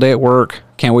wonderful day at work,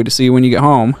 can't wait to see you when you get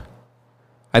home,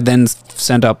 I then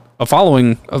sent up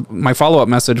my follow-up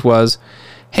message was,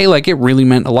 hey, like, it really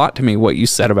meant a lot to me what you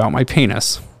said about my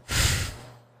penis.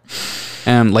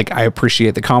 And like, I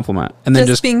appreciate the compliment. And then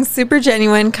just being super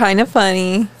genuine, kind of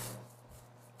funny.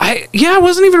 I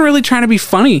wasn't even really trying to be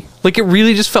funny. Like, it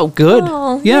really just felt good.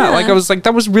 Oh, yeah. Like, I was like,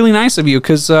 that was really nice of you.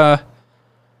 Cause,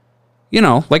 you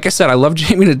know, like I said, I love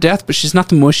Jamie to death, but she's not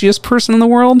the mushiest person in the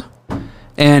world.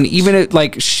 And even it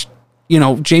like, you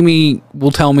know, Jamie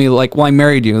will tell me like, well, I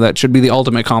married you. That should be the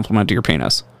ultimate compliment to your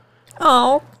penis.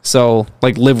 Oh. So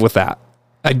like, live with that.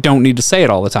 I don't need to say it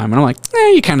all the time. And I'm like,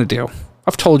 you kind of do.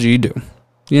 I've told you do,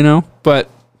 you know, but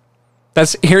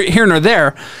that's here nor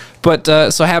there. But,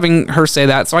 so having her say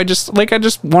that, so I just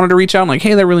wanted to reach out and like,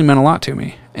 hey, that really meant a lot to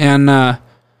me. And, that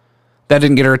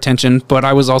didn't get her attention, but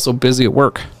I was also busy at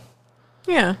work.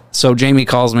 Yeah. So Jamie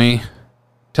calls me,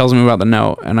 tells me about the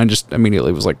note, and I just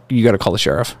immediately was like, you got to call the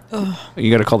sheriff. Ugh.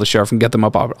 You got to call the sheriff and get them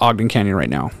up Ogden Canyon right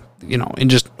now, you know, in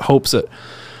just hopes that,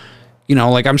 you know,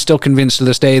 like, I'm still convinced to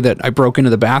this day that I broke into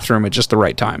the bathroom at just the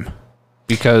right time.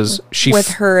 Because she... With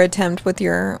her attempt with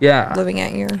your... Yeah. Living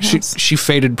at your house. She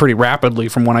faded pretty rapidly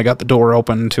from when I got the door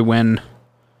open to when...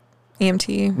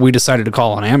 EMT. We decided to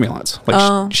call an ambulance.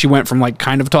 Like, she went from, like,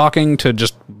 kind of talking to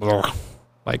just...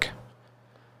 like,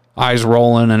 eyes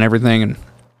rolling and everything.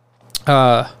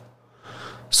 And...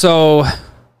 So...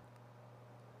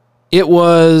 It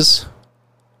was...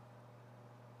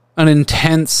 an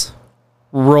intense...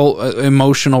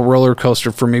 emotional roller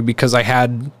coaster for me because I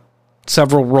had...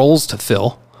 several roles to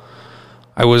fill.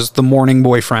 I was the morning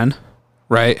boyfriend,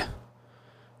 right?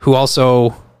 Who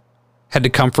also had to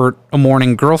comfort a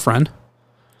morning girlfriend,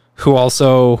 who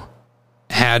also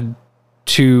had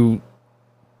to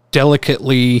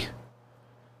delicately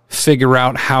figure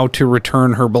out how to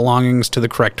return her belongings to the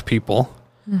correct people.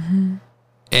 Mm-hmm.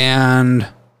 And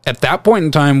at that point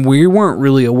in time, we weren't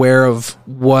really aware of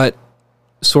what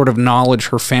sort of knowledge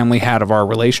her family had of our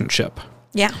relationship.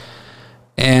 Yeah.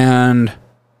 And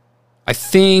I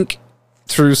think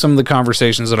through some of the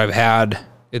conversations that I've had,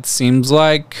 it seems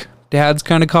like Dad's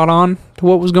kind of caught on to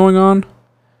what was going on,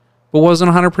 but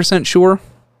wasn't 100% sure.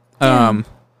 Yeah.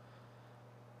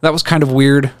 That was kind of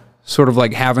weird, sort of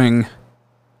like having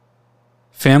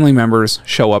family members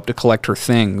show up to collect her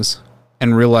things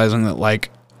and realizing that, like,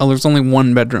 oh, there's only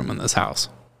one bedroom in this house,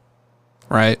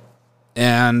 right?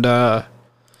 And,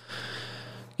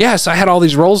 yeah, so I had all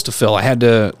these roles to fill. I had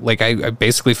to, like, I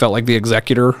basically felt like the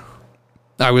executor.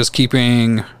 I was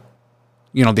keeping,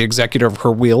 you know, the executor of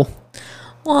her will.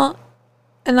 Well,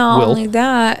 and not only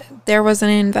that, there was an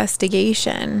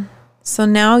investigation. So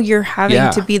now you're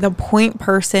having to be the point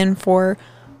person for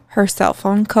her cell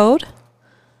phone code.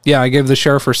 Yeah, I gave the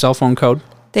sheriff her cell phone code.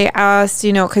 They asked,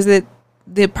 you know, because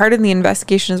the part of the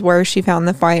investigation is where she found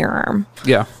the firearm.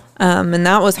 Yeah. And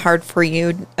that was hard for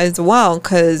you as well,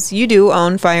 because you do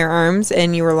own firearms,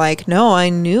 and you were like, no, I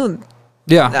knew.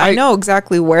 Yeah. I know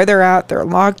exactly where they're at. They're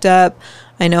locked up.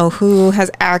 I know who has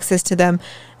access to them.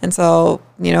 And so,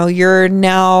 you know, you're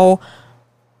now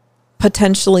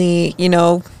potentially, you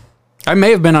know. I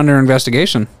may have been under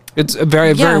investigation. It's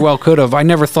very well could have. I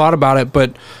never thought about it,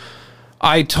 but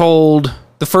I told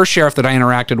the first sheriff that I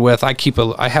interacted with,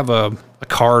 I have a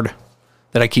card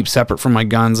that I keep separate from my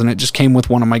guns, and it just came with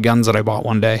one of my guns that I bought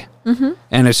one day. Mm-hmm.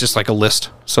 And it's just like a list.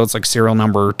 So it's like serial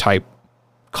number type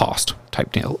cost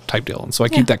type deal. And so I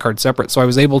keep that card separate. So I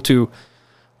was able to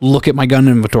look at my gun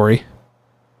inventory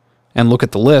and look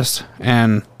at the list,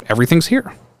 and everything's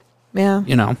here. Yeah.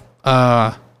 You know,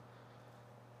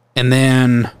 and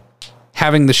then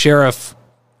having the sheriff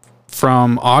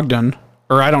from Ogden,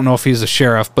 or I don't know if he's a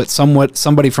sheriff, but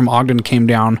somebody from Ogden came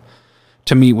down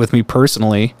to meet with me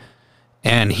personally,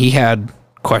 and he had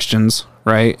questions,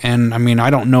 right? And I mean, I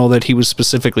don't know that he was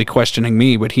specifically questioning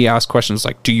me, but he asked questions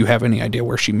like, do you have any idea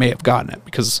where she may have gotten it?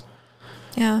 Because,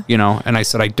 you know, and I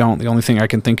said, I don't. The only thing I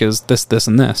can think is this,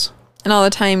 and this. And all the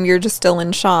time you're just still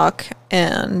in shock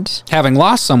and Having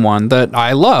lost someone that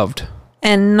I loved.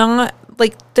 not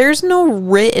like there's no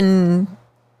written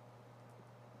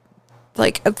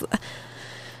like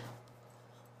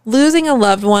losing a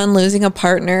loved one, losing a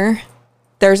partner,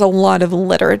 there's a lot of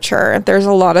literature, there's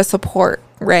a lot of support,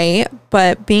 right?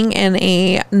 But being in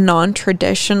a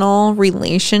non-traditional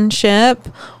relationship,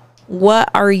 what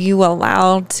are you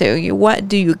allowed to? What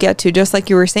do you get to? Just like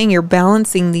you were saying, you're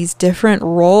balancing these different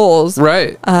roles.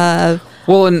 Right.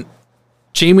 Well, and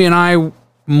Jamie and I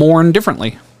mourn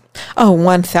differently. Oh,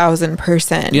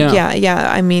 1000%. Yeah.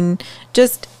 Yeah. I mean,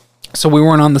 just, So we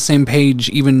weren't on the same page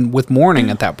even with mourning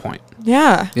at that point.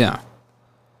 yeah. Yeah.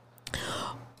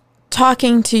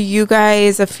 Talking to you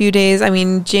guys a few days. I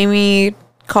mean, Jamie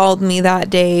called me that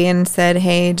day and said,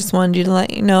 hey, just wanted you to let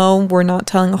you know we're not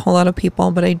telling a whole lot of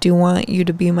people, but I do want you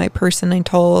to be my person, I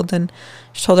told. And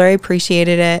she told her I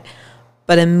appreciated it.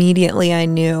 But immediately I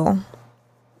knew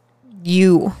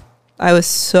I was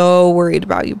so worried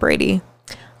about you, Brady.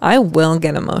 I will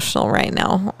get emotional right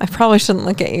now. I probably shouldn't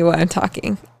look at you while I'm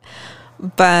talking.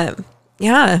 But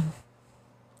yeah.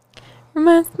 You're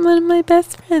one of my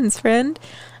best friends, friend.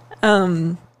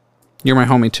 You're my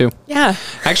homie too. Yeah.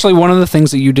 Actually, one of the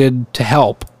things that you did to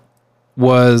help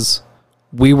was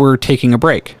we were taking a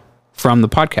break from the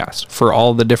podcast for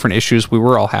all the different issues we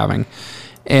were all having.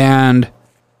 And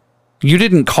you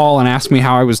didn't call and ask me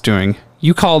how I was doing.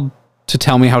 You called to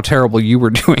tell me how terrible you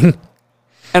were doing.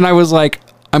 And I was like,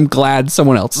 I'm glad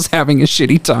someone else is having a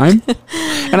shitty time.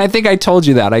 And I think I told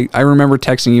you that. I remember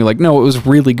texting you like, no, it was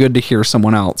really good to hear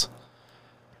someone else.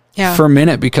 Yeah. For a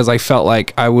minute, because I felt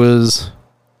like I was...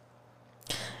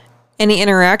 Any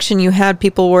interaction you had,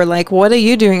 people were like, what are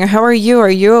you doing? How are you? Are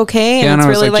you okay? And Yeah, and it's I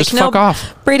was really like, just fuck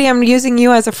off. Brady, I'm using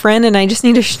you as a friend and I just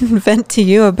need to vent to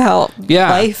you about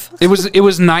life. It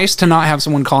was nice to not have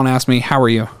someone call and ask me, how are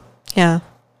you? Yeah.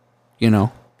 You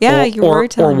know? Yeah, or, you were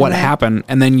telling or me what that. happened.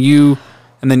 And then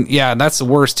that's the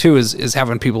worst too, is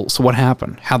having people, so what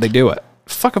happened? How'd they do it?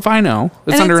 Fuck if I know.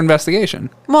 It's And under it's- investigation.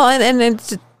 Well, and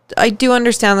it's, I do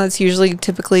understand that's usually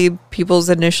typically people's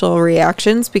initial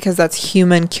reactions because that's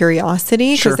human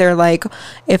curiosity. Because Sure. they're like,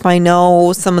 if I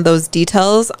know some of those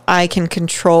details, I can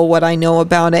control what I know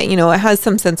about it. You know, it has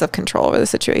some sense of control over the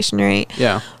situation, right?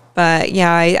 Yeah. But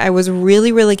yeah, I was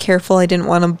really, really careful. I didn't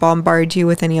want to bombard you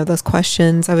with any of those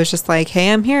questions. I was just like,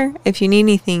 hey, I'm here if you need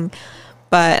anything.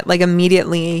 But like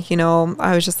immediately, you know,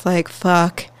 I was just like,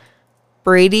 fuck,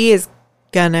 Brady is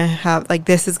gonna have, like,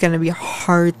 this is gonna be a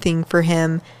hard thing for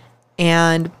him.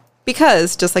 And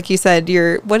because, just like you said,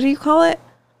 you're, what do you call it?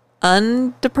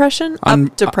 Undepression?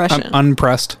 Up-depression.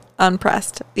 Unpressed.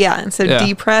 Unpressed. Yeah. And so Yeah.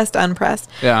 depressed, unpressed.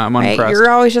 Yeah, I'm Right? unpressed.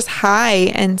 You're always just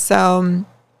high. And so,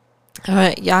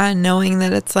 yeah, knowing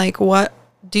that it's like, what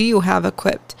do you have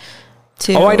equipped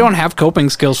to? Oh, I don't have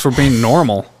coping skills for being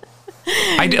normal.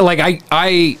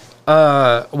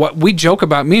 What we joke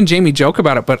about, me and Jamie joke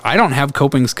about it, but I don't have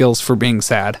coping skills for being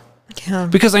sad. Yeah.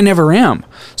 Because I never am.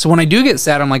 So when I do get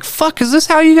sad, I'm like, fuck, is this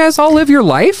how you guys all live your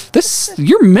life?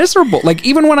 You're miserable. Like,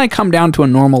 even when I come down to a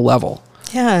normal level,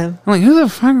 Yeah. I'm like, who the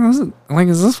fuck is it? Like,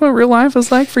 is this what real life is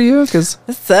like for you? Because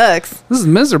This sucks. this is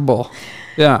miserable.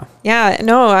 Yeah. Yeah,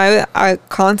 no, I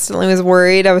constantly was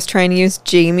worried. I was trying to use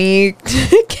Jamie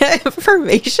to get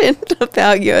information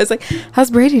about you. I was like,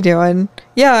 how's Brady doing?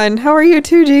 Yeah, and how are you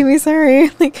too, Jamie? Sorry.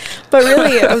 Like, but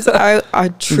really, I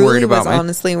truly about was me.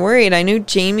 honestly worried. I knew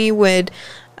Jamie would,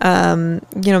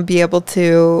 be able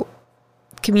to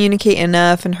communicate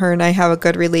enough, and her and I have a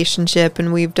good relationship,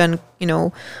 and we've done,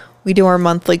 we do our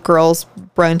monthly girls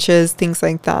brunches, things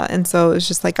like that. And so it was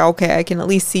just like, okay, I can at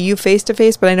least see you face to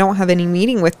face, but I don't have any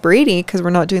meeting with Brady because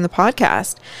we're not doing the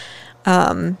podcast.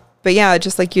 But yeah,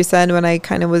 just like you said, when I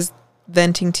kind of was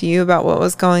venting to you about what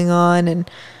was going on and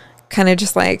kind of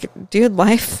just like, dude,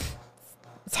 life,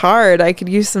 it's hard. I could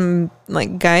use some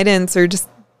like guidance or just,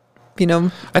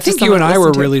 I think you and I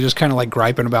were really just kind of like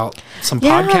griping about some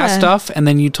Yeah. podcast stuff. And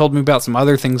then you told me about some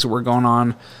other things that were going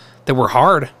on that were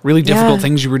hard, really difficult Yeah.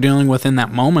 things you were dealing with in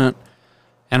that moment.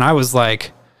 And I was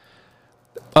like,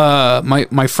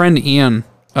 my friend Ian,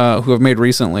 who I've made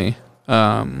recently,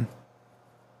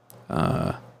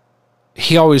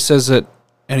 he always says it,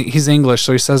 and he's English,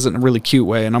 so he says it in a really cute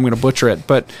way, and I'm going to butcher it,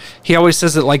 but he always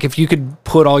says it like, if you could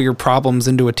put all your problems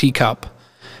into a teacup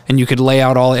and you could lay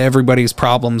out everybody's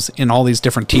problems in all these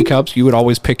different teacups, you would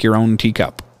always pick your own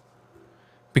teacup.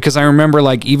 Because I remember,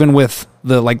 like, even with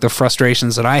the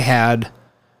frustrations that I had,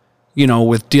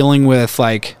 with dealing with,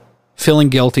 like, feeling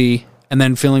guilty and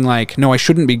then feeling like, no, I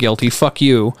shouldn't be guilty, fuck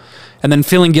you, and then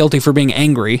feeling guilty for being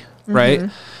angry, right?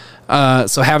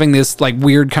 So having this like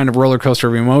weird kind of roller coaster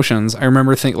of emotions, I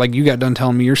remember like you got done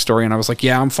telling me your story and I was like,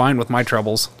 yeah, I'm fine with my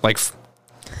troubles. Like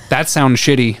that sounds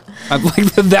shitty. I'm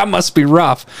like, that must be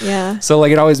rough. Yeah. So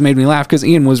like, it always made me laugh because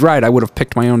Ian was right. I would have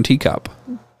picked my own teacup.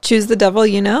 Choose the devil,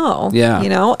 you know. Yeah. You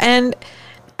know, and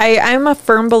I'm a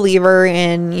firm believer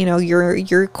in, you know,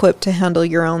 you're equipped to handle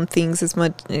your own things as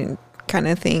much kind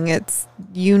of thing. It's,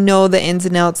 you know, the ins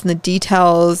and outs and the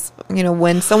details. You know,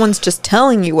 when someone's just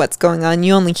telling you what's going on,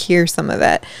 you only hear some of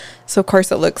it. So of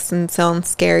course it looks and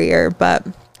sounds scarier, but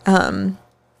I'm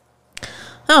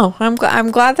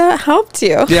glad that helped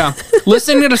you. Yeah,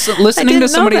 listening to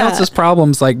somebody else's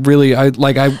problems, like really, I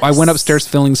went upstairs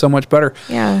feeling so much better.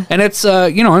 Yeah, and it's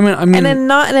you know, I mean, and then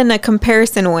not in a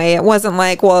comparison way. It wasn't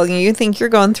like, well, you think you're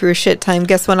going through a shit time.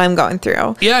 Guess what I'm going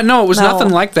through? Yeah, no, it was nothing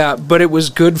like that. But it was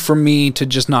good for me to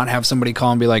just not have somebody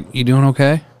call and be like, "You doing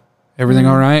okay? Everything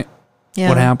all right? Yeah.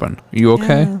 What happened? Are you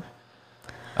okay?"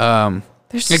 Yeah.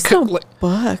 There's just no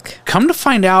book. Come to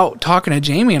find out, talking to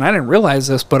Jamie, and I didn't realize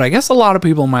this, but I guess a lot of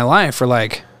people in my life are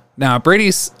like, "Now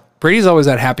Brady's always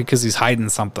that happy because he's hiding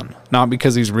something, not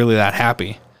because he's really that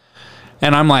happy."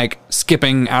 And I'm like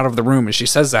skipping out of the room as she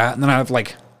says that, and then I'm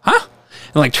like, "Huh?"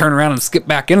 And like turn around and skip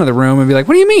back into the room and be like,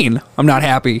 "What do you mean? I'm not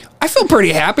happy. I feel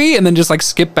pretty happy," and then just like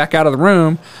skip back out of the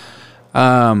room.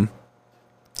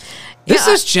 This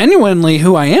is genuinely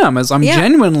who I am, as I'm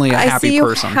genuinely a happy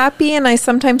person. I see you happy, and I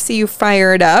sometimes see you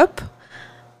fired up,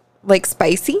 like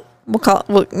spicy. We'll call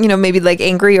it, you know, maybe like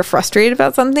angry or frustrated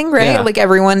about something, right? Yeah. Like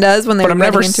everyone does when they're But I'm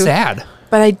never sad.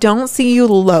 But I don't see you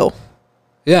low.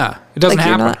 Yeah, it doesn't Like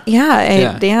happen.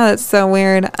 Yeah, it's so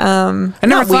weird. I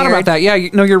never thought about that. Yeah,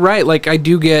 no, you're right. Like I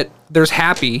do there's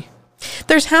happy.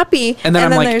 There's happy, and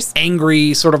then I'm like there's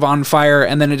angry, sort of on fire,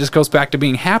 and then it just goes back to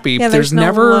being happy. Yeah, there's no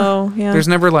never, low, yeah. There's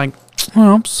never like,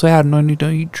 oh, I'm sad and I need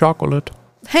to eat chocolate.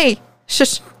 Hey,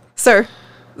 shush, sir,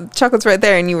 chocolate's right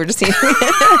there, and you were just eating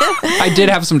it. I did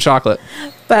have some chocolate,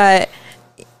 but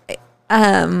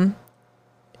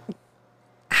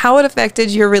how it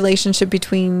affected your relationship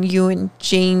between you and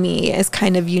Jamie is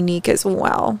kind of unique as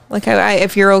well. Like,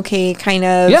 if you're okay, kind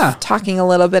of talking a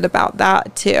little bit about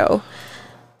that too.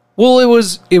 Well, it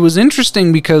was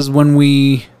interesting because when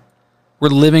we were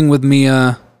living with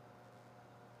Mia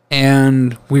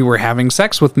and we were having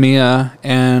sex with Mia,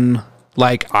 and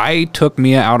like I took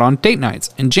Mia out on date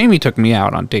nights and Jamie took Mia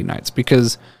out on date nights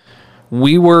because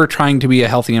we were trying to be a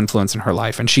healthy influence in her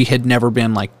life, and she had never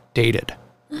been like dated,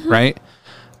 right?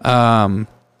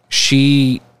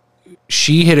 She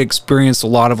had experienced a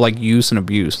lot of like use and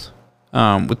abuse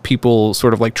with people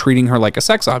sort of like treating her like a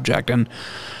sex object,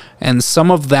 and some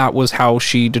of that was how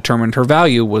she determined her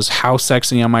value, was how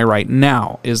sexy am I right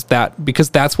now? Is that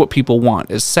because that's what people want,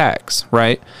 is sex,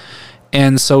 right?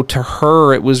 And so to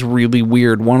her, it was really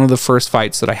weird. One of the first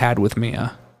fights that I had with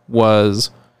Mia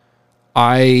was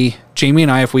Jamie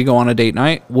and I, if we go on a date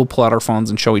night, we'll pull out our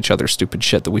phones and show each other stupid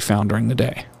shit that we found during the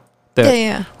day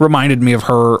that reminded me of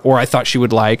her or I thought she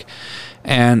would like.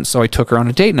 And so I took her on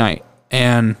a date night,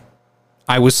 and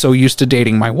I was so used to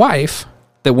dating my wife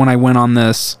that when I went on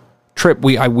this trip,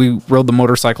 we rode the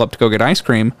motorcycle up to go get ice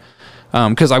cream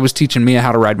because I was teaching Mia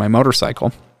how to ride my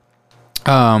motorcycle.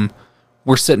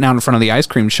 We're sitting out in front of the ice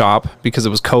cream shop because it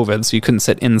was COVID, so you couldn't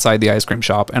sit inside the ice cream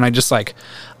shop. And I just like,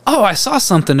 oh, I saw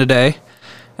something today.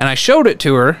 And I showed it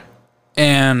to her,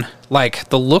 and like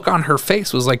the look on her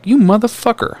face was like, you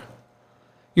motherfucker.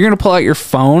 You're going to pull out your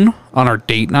phone on our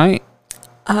date night?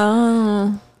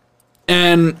 Oh.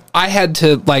 And I had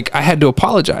to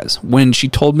apologize when she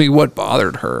told me what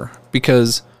bothered her,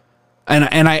 because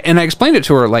and I explained it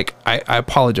to her, like, I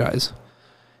apologize.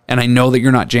 And I know that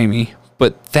you're not Jamie,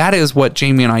 but that is what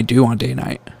Jamie and I do on date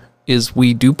night, is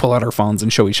we do pull out our phones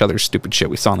and show each other stupid shit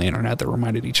we saw on the internet that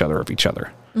reminded each other of each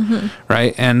other. Mm-hmm.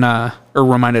 Right? And or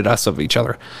reminded us of each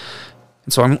other.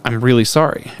 And so I'm really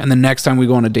sorry. And the next time we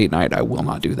go on a date night, I will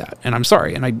not do that. And I'm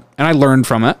sorry. And I learned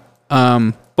from it.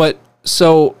 But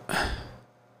so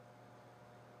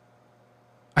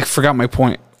I forgot my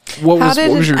point.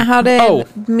 How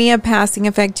did Mia passing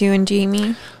affect you and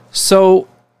Jamie? So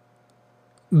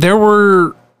there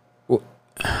were,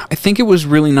 I think it was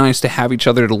really nice to have each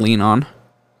other to lean on.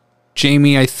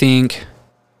 Jamie, I think,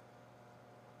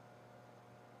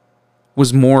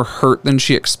 was more hurt than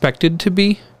she expected to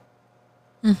be.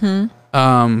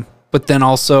 Mm-hmm. But then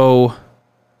also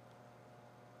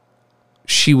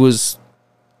she was,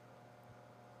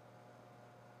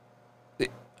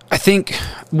 I think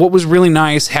what was really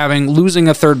nice losing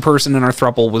a third person in our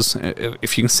throuple was,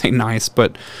 if you can say nice,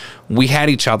 but we had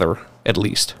each other at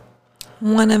least.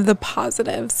 One of the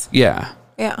positives. Yeah.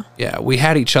 Yeah. Yeah. We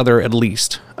had each other at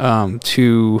least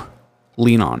to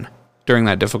lean on. during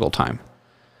that difficult time.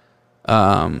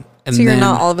 And So you're then,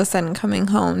 not all of a sudden coming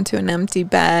home to an empty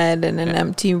bed and an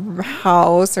empty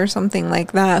house or something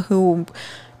like that, who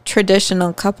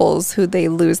traditional couples who they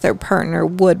lose their partner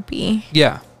would be.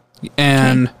 yeah.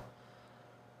 And,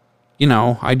 you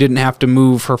know, I didn't have to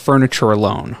move her furniture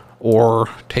alone or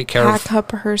take care of. Pack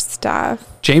up her stuff.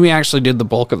 Jamie actually did the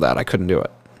bulk of that. I couldn't do it.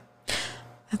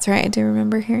 That's right. I do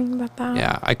remember hearing about that.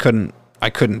 Yeah, I couldn't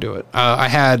do it. I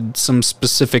had some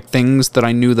specific things that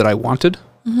I knew that I wanted.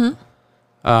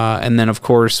 And then, of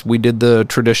course, we did the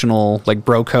traditional, like,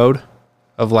 bro code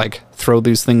of, like, throw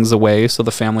these things away so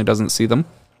the family doesn't see them.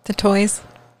 The toys.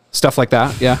 Stuff like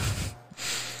that, yeah.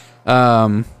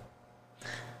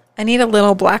 I need a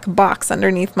little black box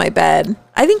underneath my bed.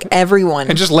 I think everyone.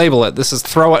 And just label it. This is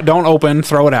throw it, don't open,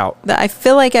 throw it out. I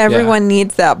feel like everyone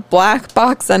needs that black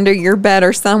box under your bed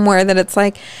or somewhere that it's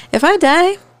like, if I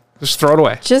die, Just throw it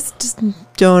away. just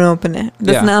don't open it.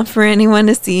 That's Yeah. not for anyone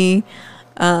to see.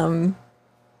 I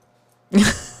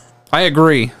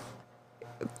agree.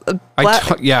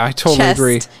 Black I totally chest.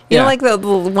 agree. You Yeah. know, like the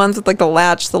ones with like the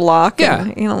latch, the lock. Yeah.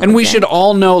 And, you know, and we okay. should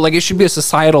all know, like, it should be a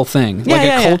societal thing, Yeah, like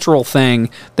yeah, a yeah. cultural thing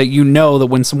that you know that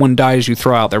when someone dies, you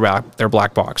throw out their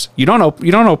black box. You don't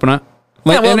open it.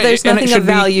 Like, Yeah, well, and it- there's and it nothing should of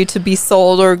be- value to be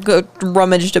sold or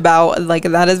rummaged about. Like,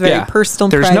 that is very personal,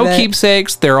 There's private, no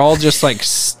keepsakes. They're all just like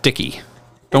sticky.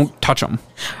 Don't touch them.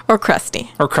 or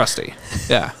crusty Or crusty.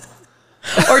 Yeah.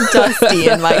 or dusty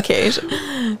in my case.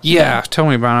 Yeah. Tell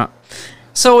me about it.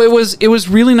 So it was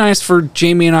really nice for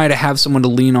Jamie and I to have someone to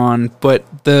lean on, but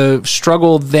the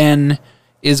struggle then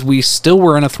is we still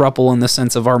were in a throuple in the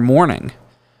sense of our mourning,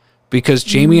 because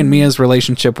Jamie and Mia's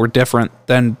relationship were different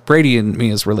than Brady and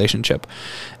Mia's relationship.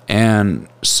 And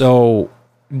so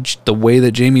the way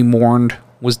that Jamie mourned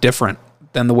was different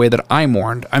than the way that I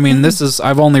mourned. I mean,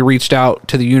 I've only reached out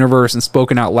to the universe and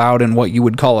spoken out loud in what you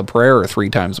would call a prayer 3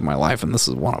 times in my life, and this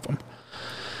is one of them.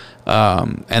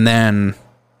 And then,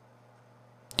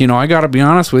 you know, I got to be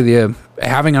honest with you,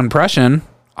 having impression,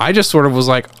 I just sort of was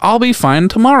like, I'll be fine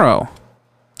tomorrow.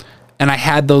 And I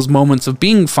had those moments of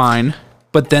being fine,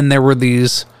 but then there were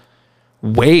these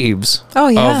waves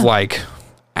of like,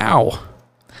 ow,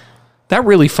 that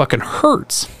really fucking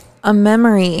hurts. A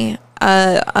memory,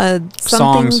 something.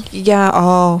 Songs. Yeah.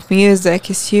 Oh, music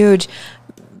is huge.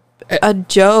 A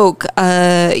joke.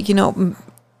 You know,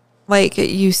 like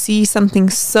you see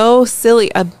something so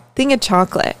silly, a thing of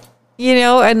chocolate. You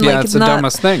know, and Yeah, like it's the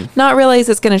dumbest thing. Not realize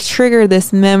it's going to trigger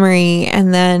this memory,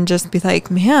 and then just be like,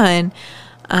 man.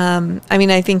 I mean,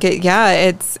 I think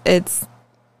it's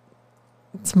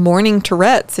morning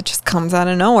Tourette's. It just comes out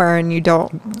of nowhere, and you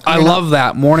don't. I love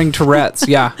that. Morning Tourette's.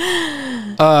 Yeah.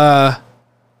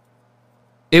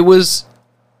 It was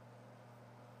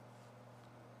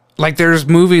like, there's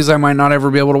movies I might not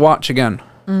ever be able to watch again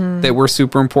that were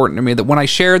super important to me, that when I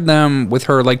shared them with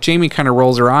her, like, Jamie kind of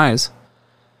rolls her eyes.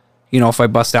 You know, if I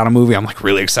bust out a movie, I'm like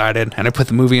really excited, and I put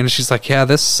the movie in and she's like, yeah,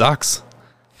 this sucks.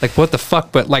 Like, what the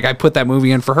fuck? But like, I put that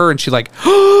movie in for her and she's like,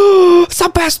 oh, it's the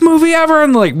best movie ever.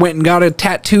 And like went and got a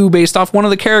tattoo based off one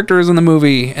of the characters in the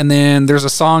movie. And then there's a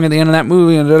song at the end of that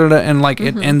movie, and like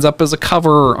it ends up as a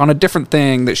cover on a different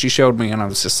thing that she showed me. And I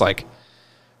was just like,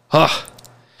 ugh.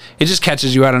 It just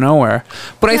catches you out of nowhere.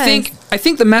 But Nice. I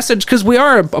think the message, because we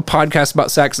are a podcast about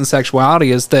sex and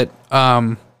sexuality, is that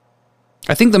I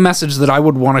think the message that I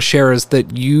would want to share is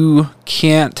that you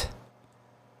can't.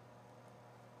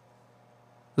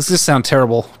 This just sounds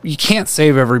terrible. You can't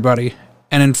save everybody.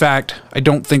 And in fact, I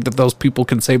don't think that those people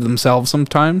can save themselves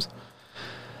sometimes.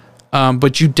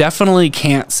 But you definitely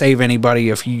can't save anybody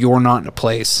if you're not in a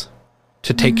place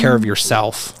to take care of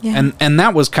yourself. Yeah. And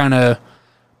that was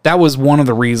that was one of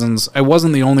the reasons. It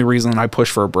wasn't the only reason I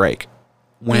pushed for a break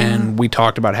when we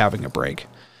talked about having a break.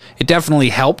 It definitely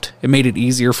helped. It made it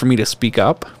easier for me to speak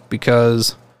up,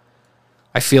 because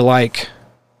I feel like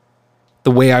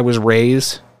the way I was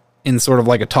raised in sort of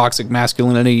like a toxic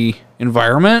masculinity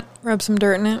environment. Rub some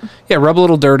dirt in it. Yeah, rub a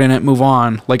little dirt in it, move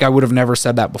on. Like, I would have never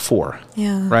said that before.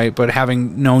 Yeah. Right? But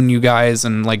having known you guys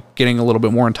and like getting a little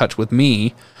bit more in touch with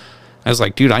me, I was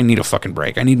like, dude, I need a fucking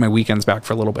break. I need my weekends back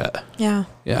for a little bit. Yeah.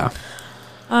 Yeah.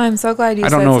 I'm so glad you I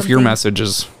said don't know if your something. message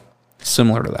is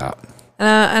similar to that.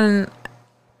 And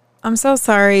I'm so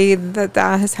sorry that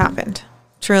has happened.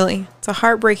 Truly. It's a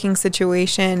heartbreaking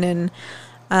situation,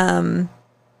 and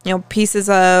you know, pieces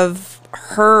of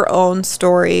her own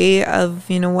story of,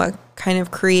 you know, what kind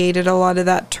of created a lot of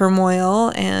that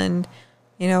turmoil, and,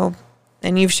 you know,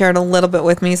 and you've shared a little bit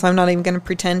with me, so I'm not even going to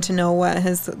pretend to know what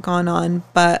has gone on,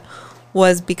 but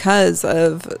was because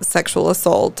of sexual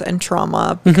assault and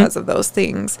trauma, because of those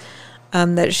things.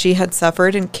 that she had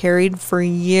suffered and carried for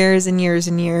years and years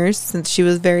and years since she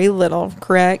was very little,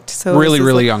 correct? So Really, this is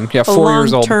really young. Yeah, 4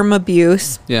 years old. Long-term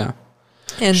abuse. Yeah.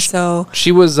 And so,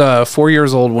 She was 4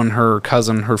 years old when her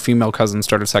female cousin,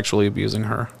 started sexually abusing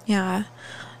her. yeah.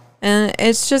 And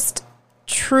it's just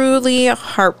truly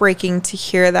heartbreaking to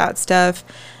hear that stuff.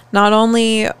 Not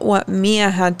only what Mia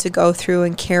had to go through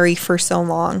and carry for so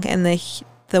long and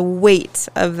the weight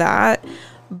of that,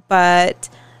 but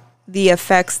the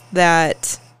effects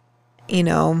that, you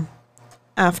know,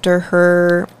 after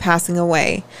her passing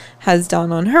away has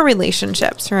done on her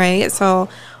relationships, right? So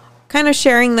kind of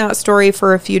sharing that story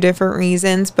for a few different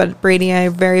reasons. But Brady, I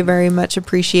very, very much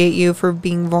appreciate you for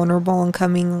being vulnerable and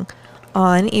coming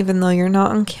on, even though you're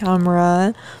not on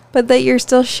camera, but that you're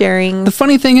still sharing. The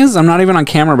funny thing is, I'm not even on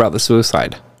camera about the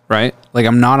suicide, right? Like,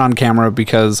 I'm not on camera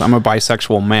because I'm a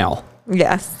bisexual male.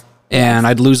 Yes. And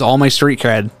I'd lose all my street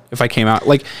cred if I came out.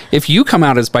 Like, if you come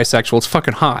out as bisexual, it's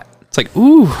fucking hot. It's like,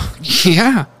 ooh,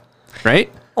 yeah, right?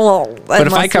 Well, But if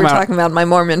unless I come we're out, talking about my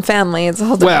Mormon family, it's a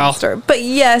whole different Well, story. But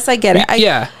yes, I get it.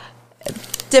 yeah,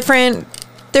 Different.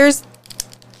 There's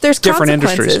Different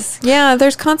consequences. industries. Yeah,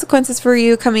 there's consequences for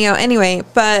you coming out anyway.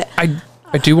 But I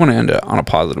do want to end it on a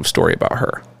positive story about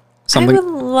her. I would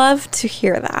love to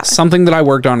hear that. Something that I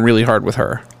worked on really hard with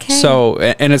her. Okay. So,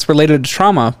 and it's related to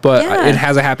trauma, but Yeah. it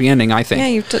has a happy ending, I think. Yeah,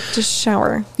 you just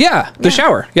shower. Yeah, the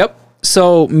shower. Yep.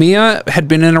 So Mia had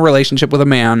been in a relationship with a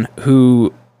man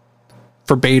who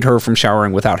forbade her from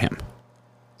showering without him.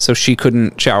 So she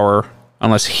couldn't shower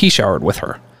unless he showered with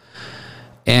her.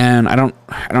 And I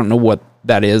don't know what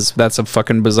that is. That's a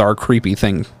fucking bizarre, creepy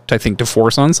thing to, I think, to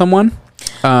force on someone.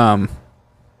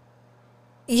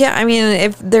 Yeah, I mean,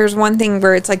 if there's one thing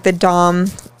where it's like the dom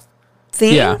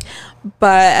thing, Yeah.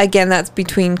 but again, that's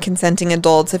between consenting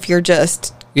adults. If you're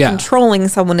just Yeah. controlling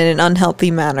someone in an unhealthy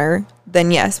manner,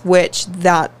 then yes, which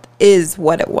that is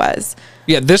what it was.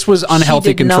 Yeah, this was unhealthy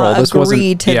She did control. not This agree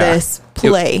wasn't to this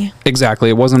play. Exactly.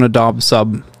 It wasn't a dom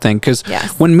sub thing. Because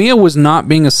Yes. when Mia was not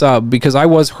being a sub, because I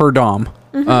was her dom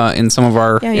in some of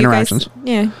our Yeah, interactions.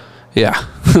 You guys, yeah.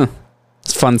 Yeah.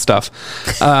 It's fun stuff.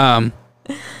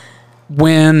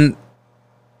 When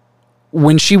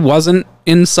she wasn't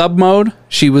in sub mode,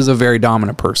 she was a very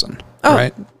dominant person. Oh.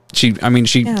 Right? She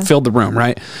Yeah. filled the room,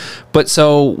 right? But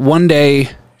so one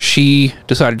day she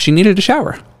decided she needed a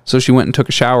shower. So she went and took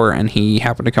a shower, and he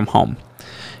happened to come home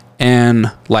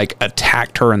and like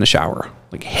attacked her in the shower.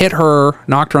 Like hit her,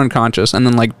 knocked her unconscious, and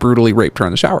then like brutally raped her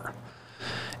in the shower.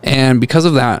 And because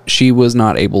of that, she was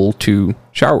not able to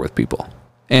shower with people.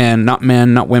 And not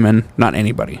men, not women, not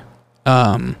anybody.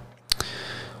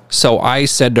 So I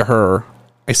said to her,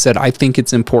 I think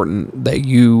it's important that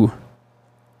you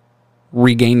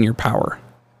regain your power.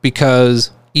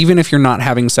 Because even if you're not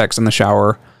having sex in the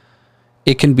shower,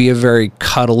 it can be a very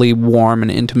cuddly, warm, and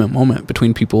intimate moment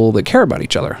between people that care about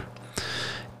each other.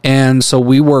 And so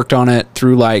we worked on it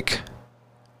through like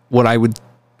what I would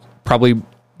probably,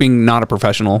 being not a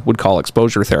professional, would call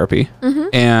exposure therapy.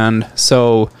 And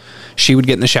so she would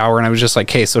get in the shower, and I was just like,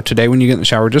 hey, so today when you get in the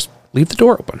shower, just leave the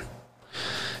door open.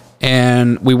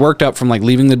 And we worked up from like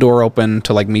leaving the door open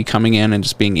to like me coming in and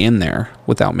just being in there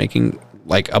without making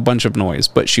like a bunch of noise.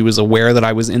 But she was aware that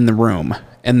I was in the room.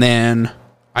 And then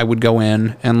I would go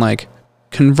in and like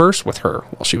converse with her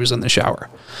while she was in the shower.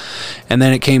 And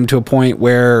then it came to a point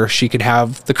where she could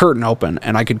have the curtain open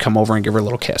and I could come over and give her a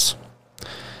little kiss.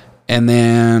 And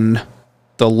then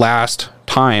the last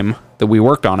time that we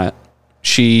worked on it,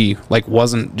 she like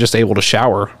wasn't just able to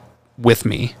shower with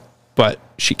me, but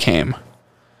she came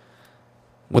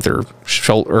with her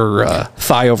shoulder,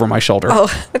 thigh over my shoulder. Oh,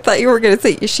 I thought you were going to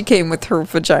say she came with her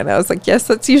vagina. I was like, yes,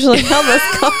 that's usually how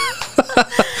this goes.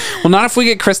 Well, not if we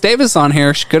get Chris Davis on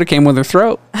here. She could have came with her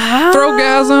throat.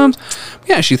 Throatgasms.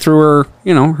 Yeah, she threw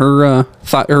her,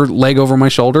 her leg over my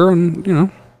shoulder,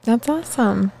 and That's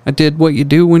awesome. I did what you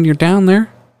do when you're down there.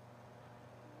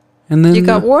 And then You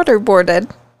got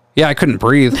waterboarded. yeah, I couldn't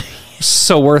breathe.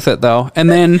 So worth it though. And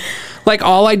then like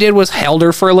all I did was held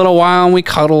her for a little while, and we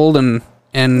cuddled, and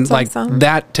That's like awesome.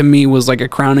 that to me was like a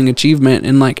crowning achievement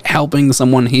in like helping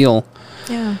someone heal.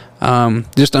 Yeah.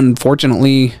 Just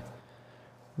unfortunately,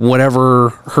 whatever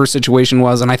her situation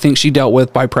was, and I think she dealt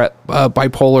with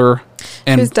bipolar She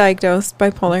and was diagnosed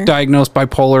bipolar diagnosed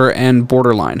bipolar and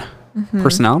borderline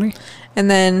personality. and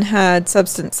then had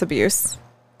substance abuse.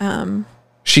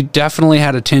 She definitely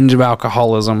had a tinge of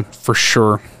alcoholism for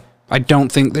sure. I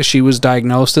don't think that she was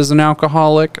diagnosed as an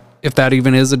alcoholic, if that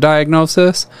even is a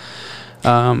diagnosis.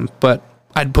 But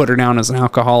I'd put her down as an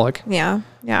alcoholic. Yeah.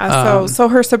 Yeah. So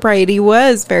her sobriety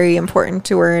was very important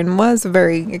to her and was a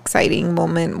very exciting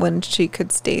moment when she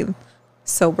could stay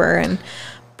sober. And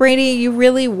Brady, you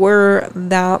really were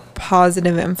that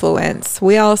positive influence.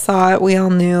 We all saw it. We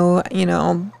all knew,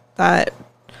 that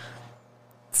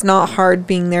it's not hard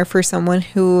being there for someone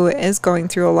who is going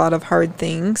through a lot of hard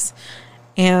things.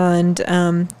 And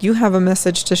you have a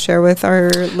message to share with our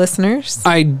listeners.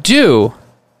 I do.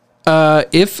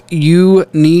 If you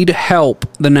need help,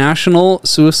 the National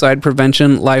Suicide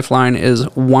Prevention Lifeline is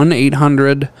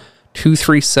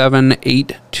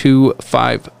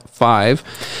 1-800-237-8255.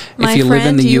 My if you live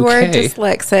in the you UK. are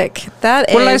dyslexic.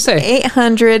 That What did I is say?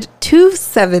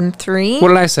 800-273. What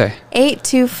did I say?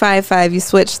 8255. You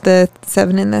switched the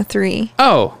 7 and the 3.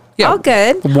 Oh, yeah. All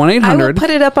good. 1-800. I will put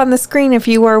it up on the screen if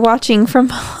you are watching from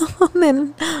home.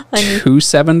 And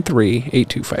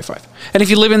 273-8255. And if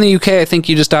you live in the UK, I think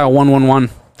you just dial 111.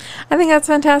 I think that's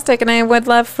fantastic. And I would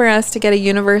love for us to get a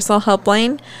universal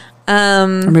helpline. Or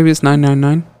maybe it's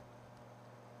 999.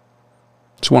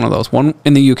 It's one of those. One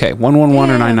in the UK,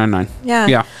 111 or 999.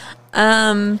 Yeah.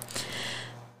 Yeah.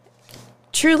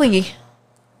 Truly,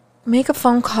 make a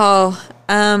phone call.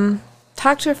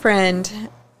 Talk to a friend.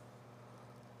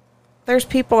 There's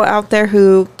people out there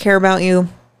who care about you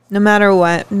no matter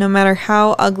what, no matter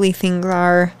how ugly things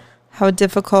are, how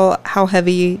difficult, how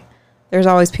heavy. There's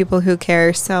always people who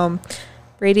care. So,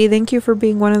 Brady, thank you for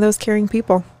being one of those caring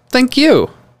people. Thank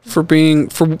you for being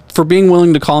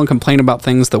willing to call and complain about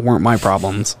things that weren't my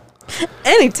problems.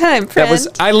 Anytime, friend.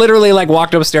 I literally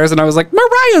walked upstairs and I was like,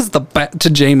 Mariah's the best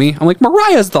to Jamie. I'm like,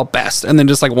 Mariah's the best. And then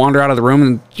just wander out of the room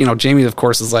and Jamie of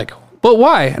course is like, but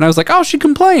why? And I was like, oh, she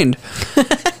complained.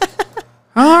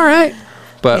 All right.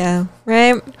 But yeah,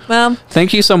 right. Well,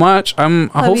 thank you so much.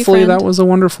 Hopefully that was a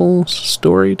wonderful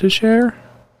story to share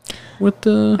with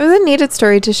the. It was a needed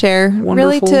story to share. Wonderful.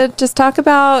 Really to just talk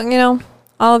about,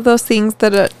 all of those things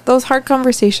those hard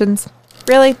conversations.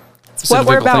 Really, it's what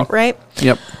we're about, right?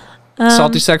 Yep.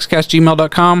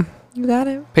 SaltySexCast@gmail.com. You got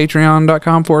it.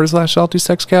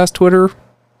 Patreon.com/SaltySexCast. Twitter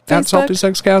Facebook.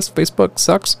 @SaltySexCast. Facebook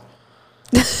sucks.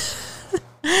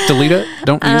 Delete it.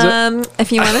 Don't use it.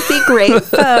 If you want to see great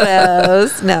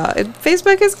photos, no,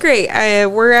 Facebook is great.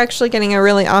 We're actually getting a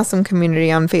really awesome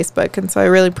community on Facebook, and so I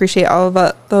really appreciate all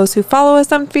of those who follow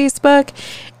us on Facebook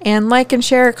and like and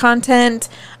share our content.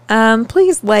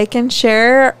 Please like and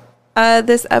share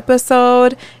this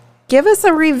episode. Give us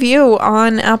a review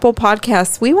on Apple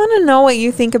Podcasts. We want to know what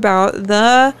you think about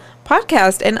the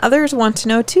podcast, and others want to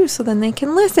know too, so then they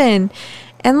can listen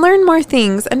and learn more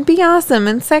things and be awesome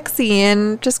and sexy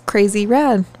and just crazy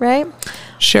rad, right?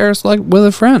 Share us with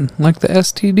a friend, like the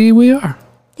STD we are.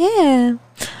 Yeah.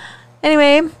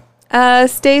 Anyway,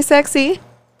 stay sexy.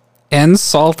 And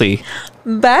salty.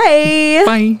 Bye.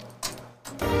 Bye.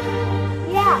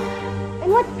 Yeah.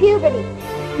 And what's puberty?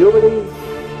 Puberty?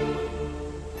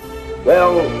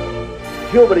 Well,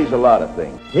 puberty's a lot of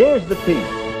things. Here's the piece.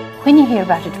 When you hear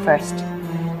about it first,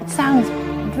 it sounds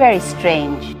very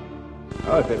strange.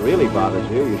 Oh, if it really bothers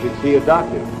you, you should see a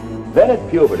doctor. Then at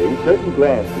puberty, certain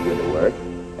glands begin to work,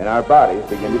 and our bodies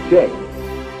begin to change.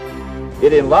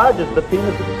 It enlarges the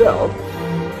penis itself.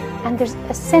 And there's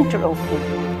a center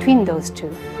opening between those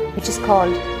two, which is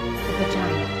called the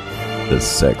vagina. The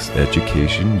sex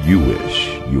education you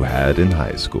wish you had in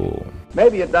high school.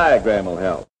 Maybe a diagram will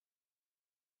help.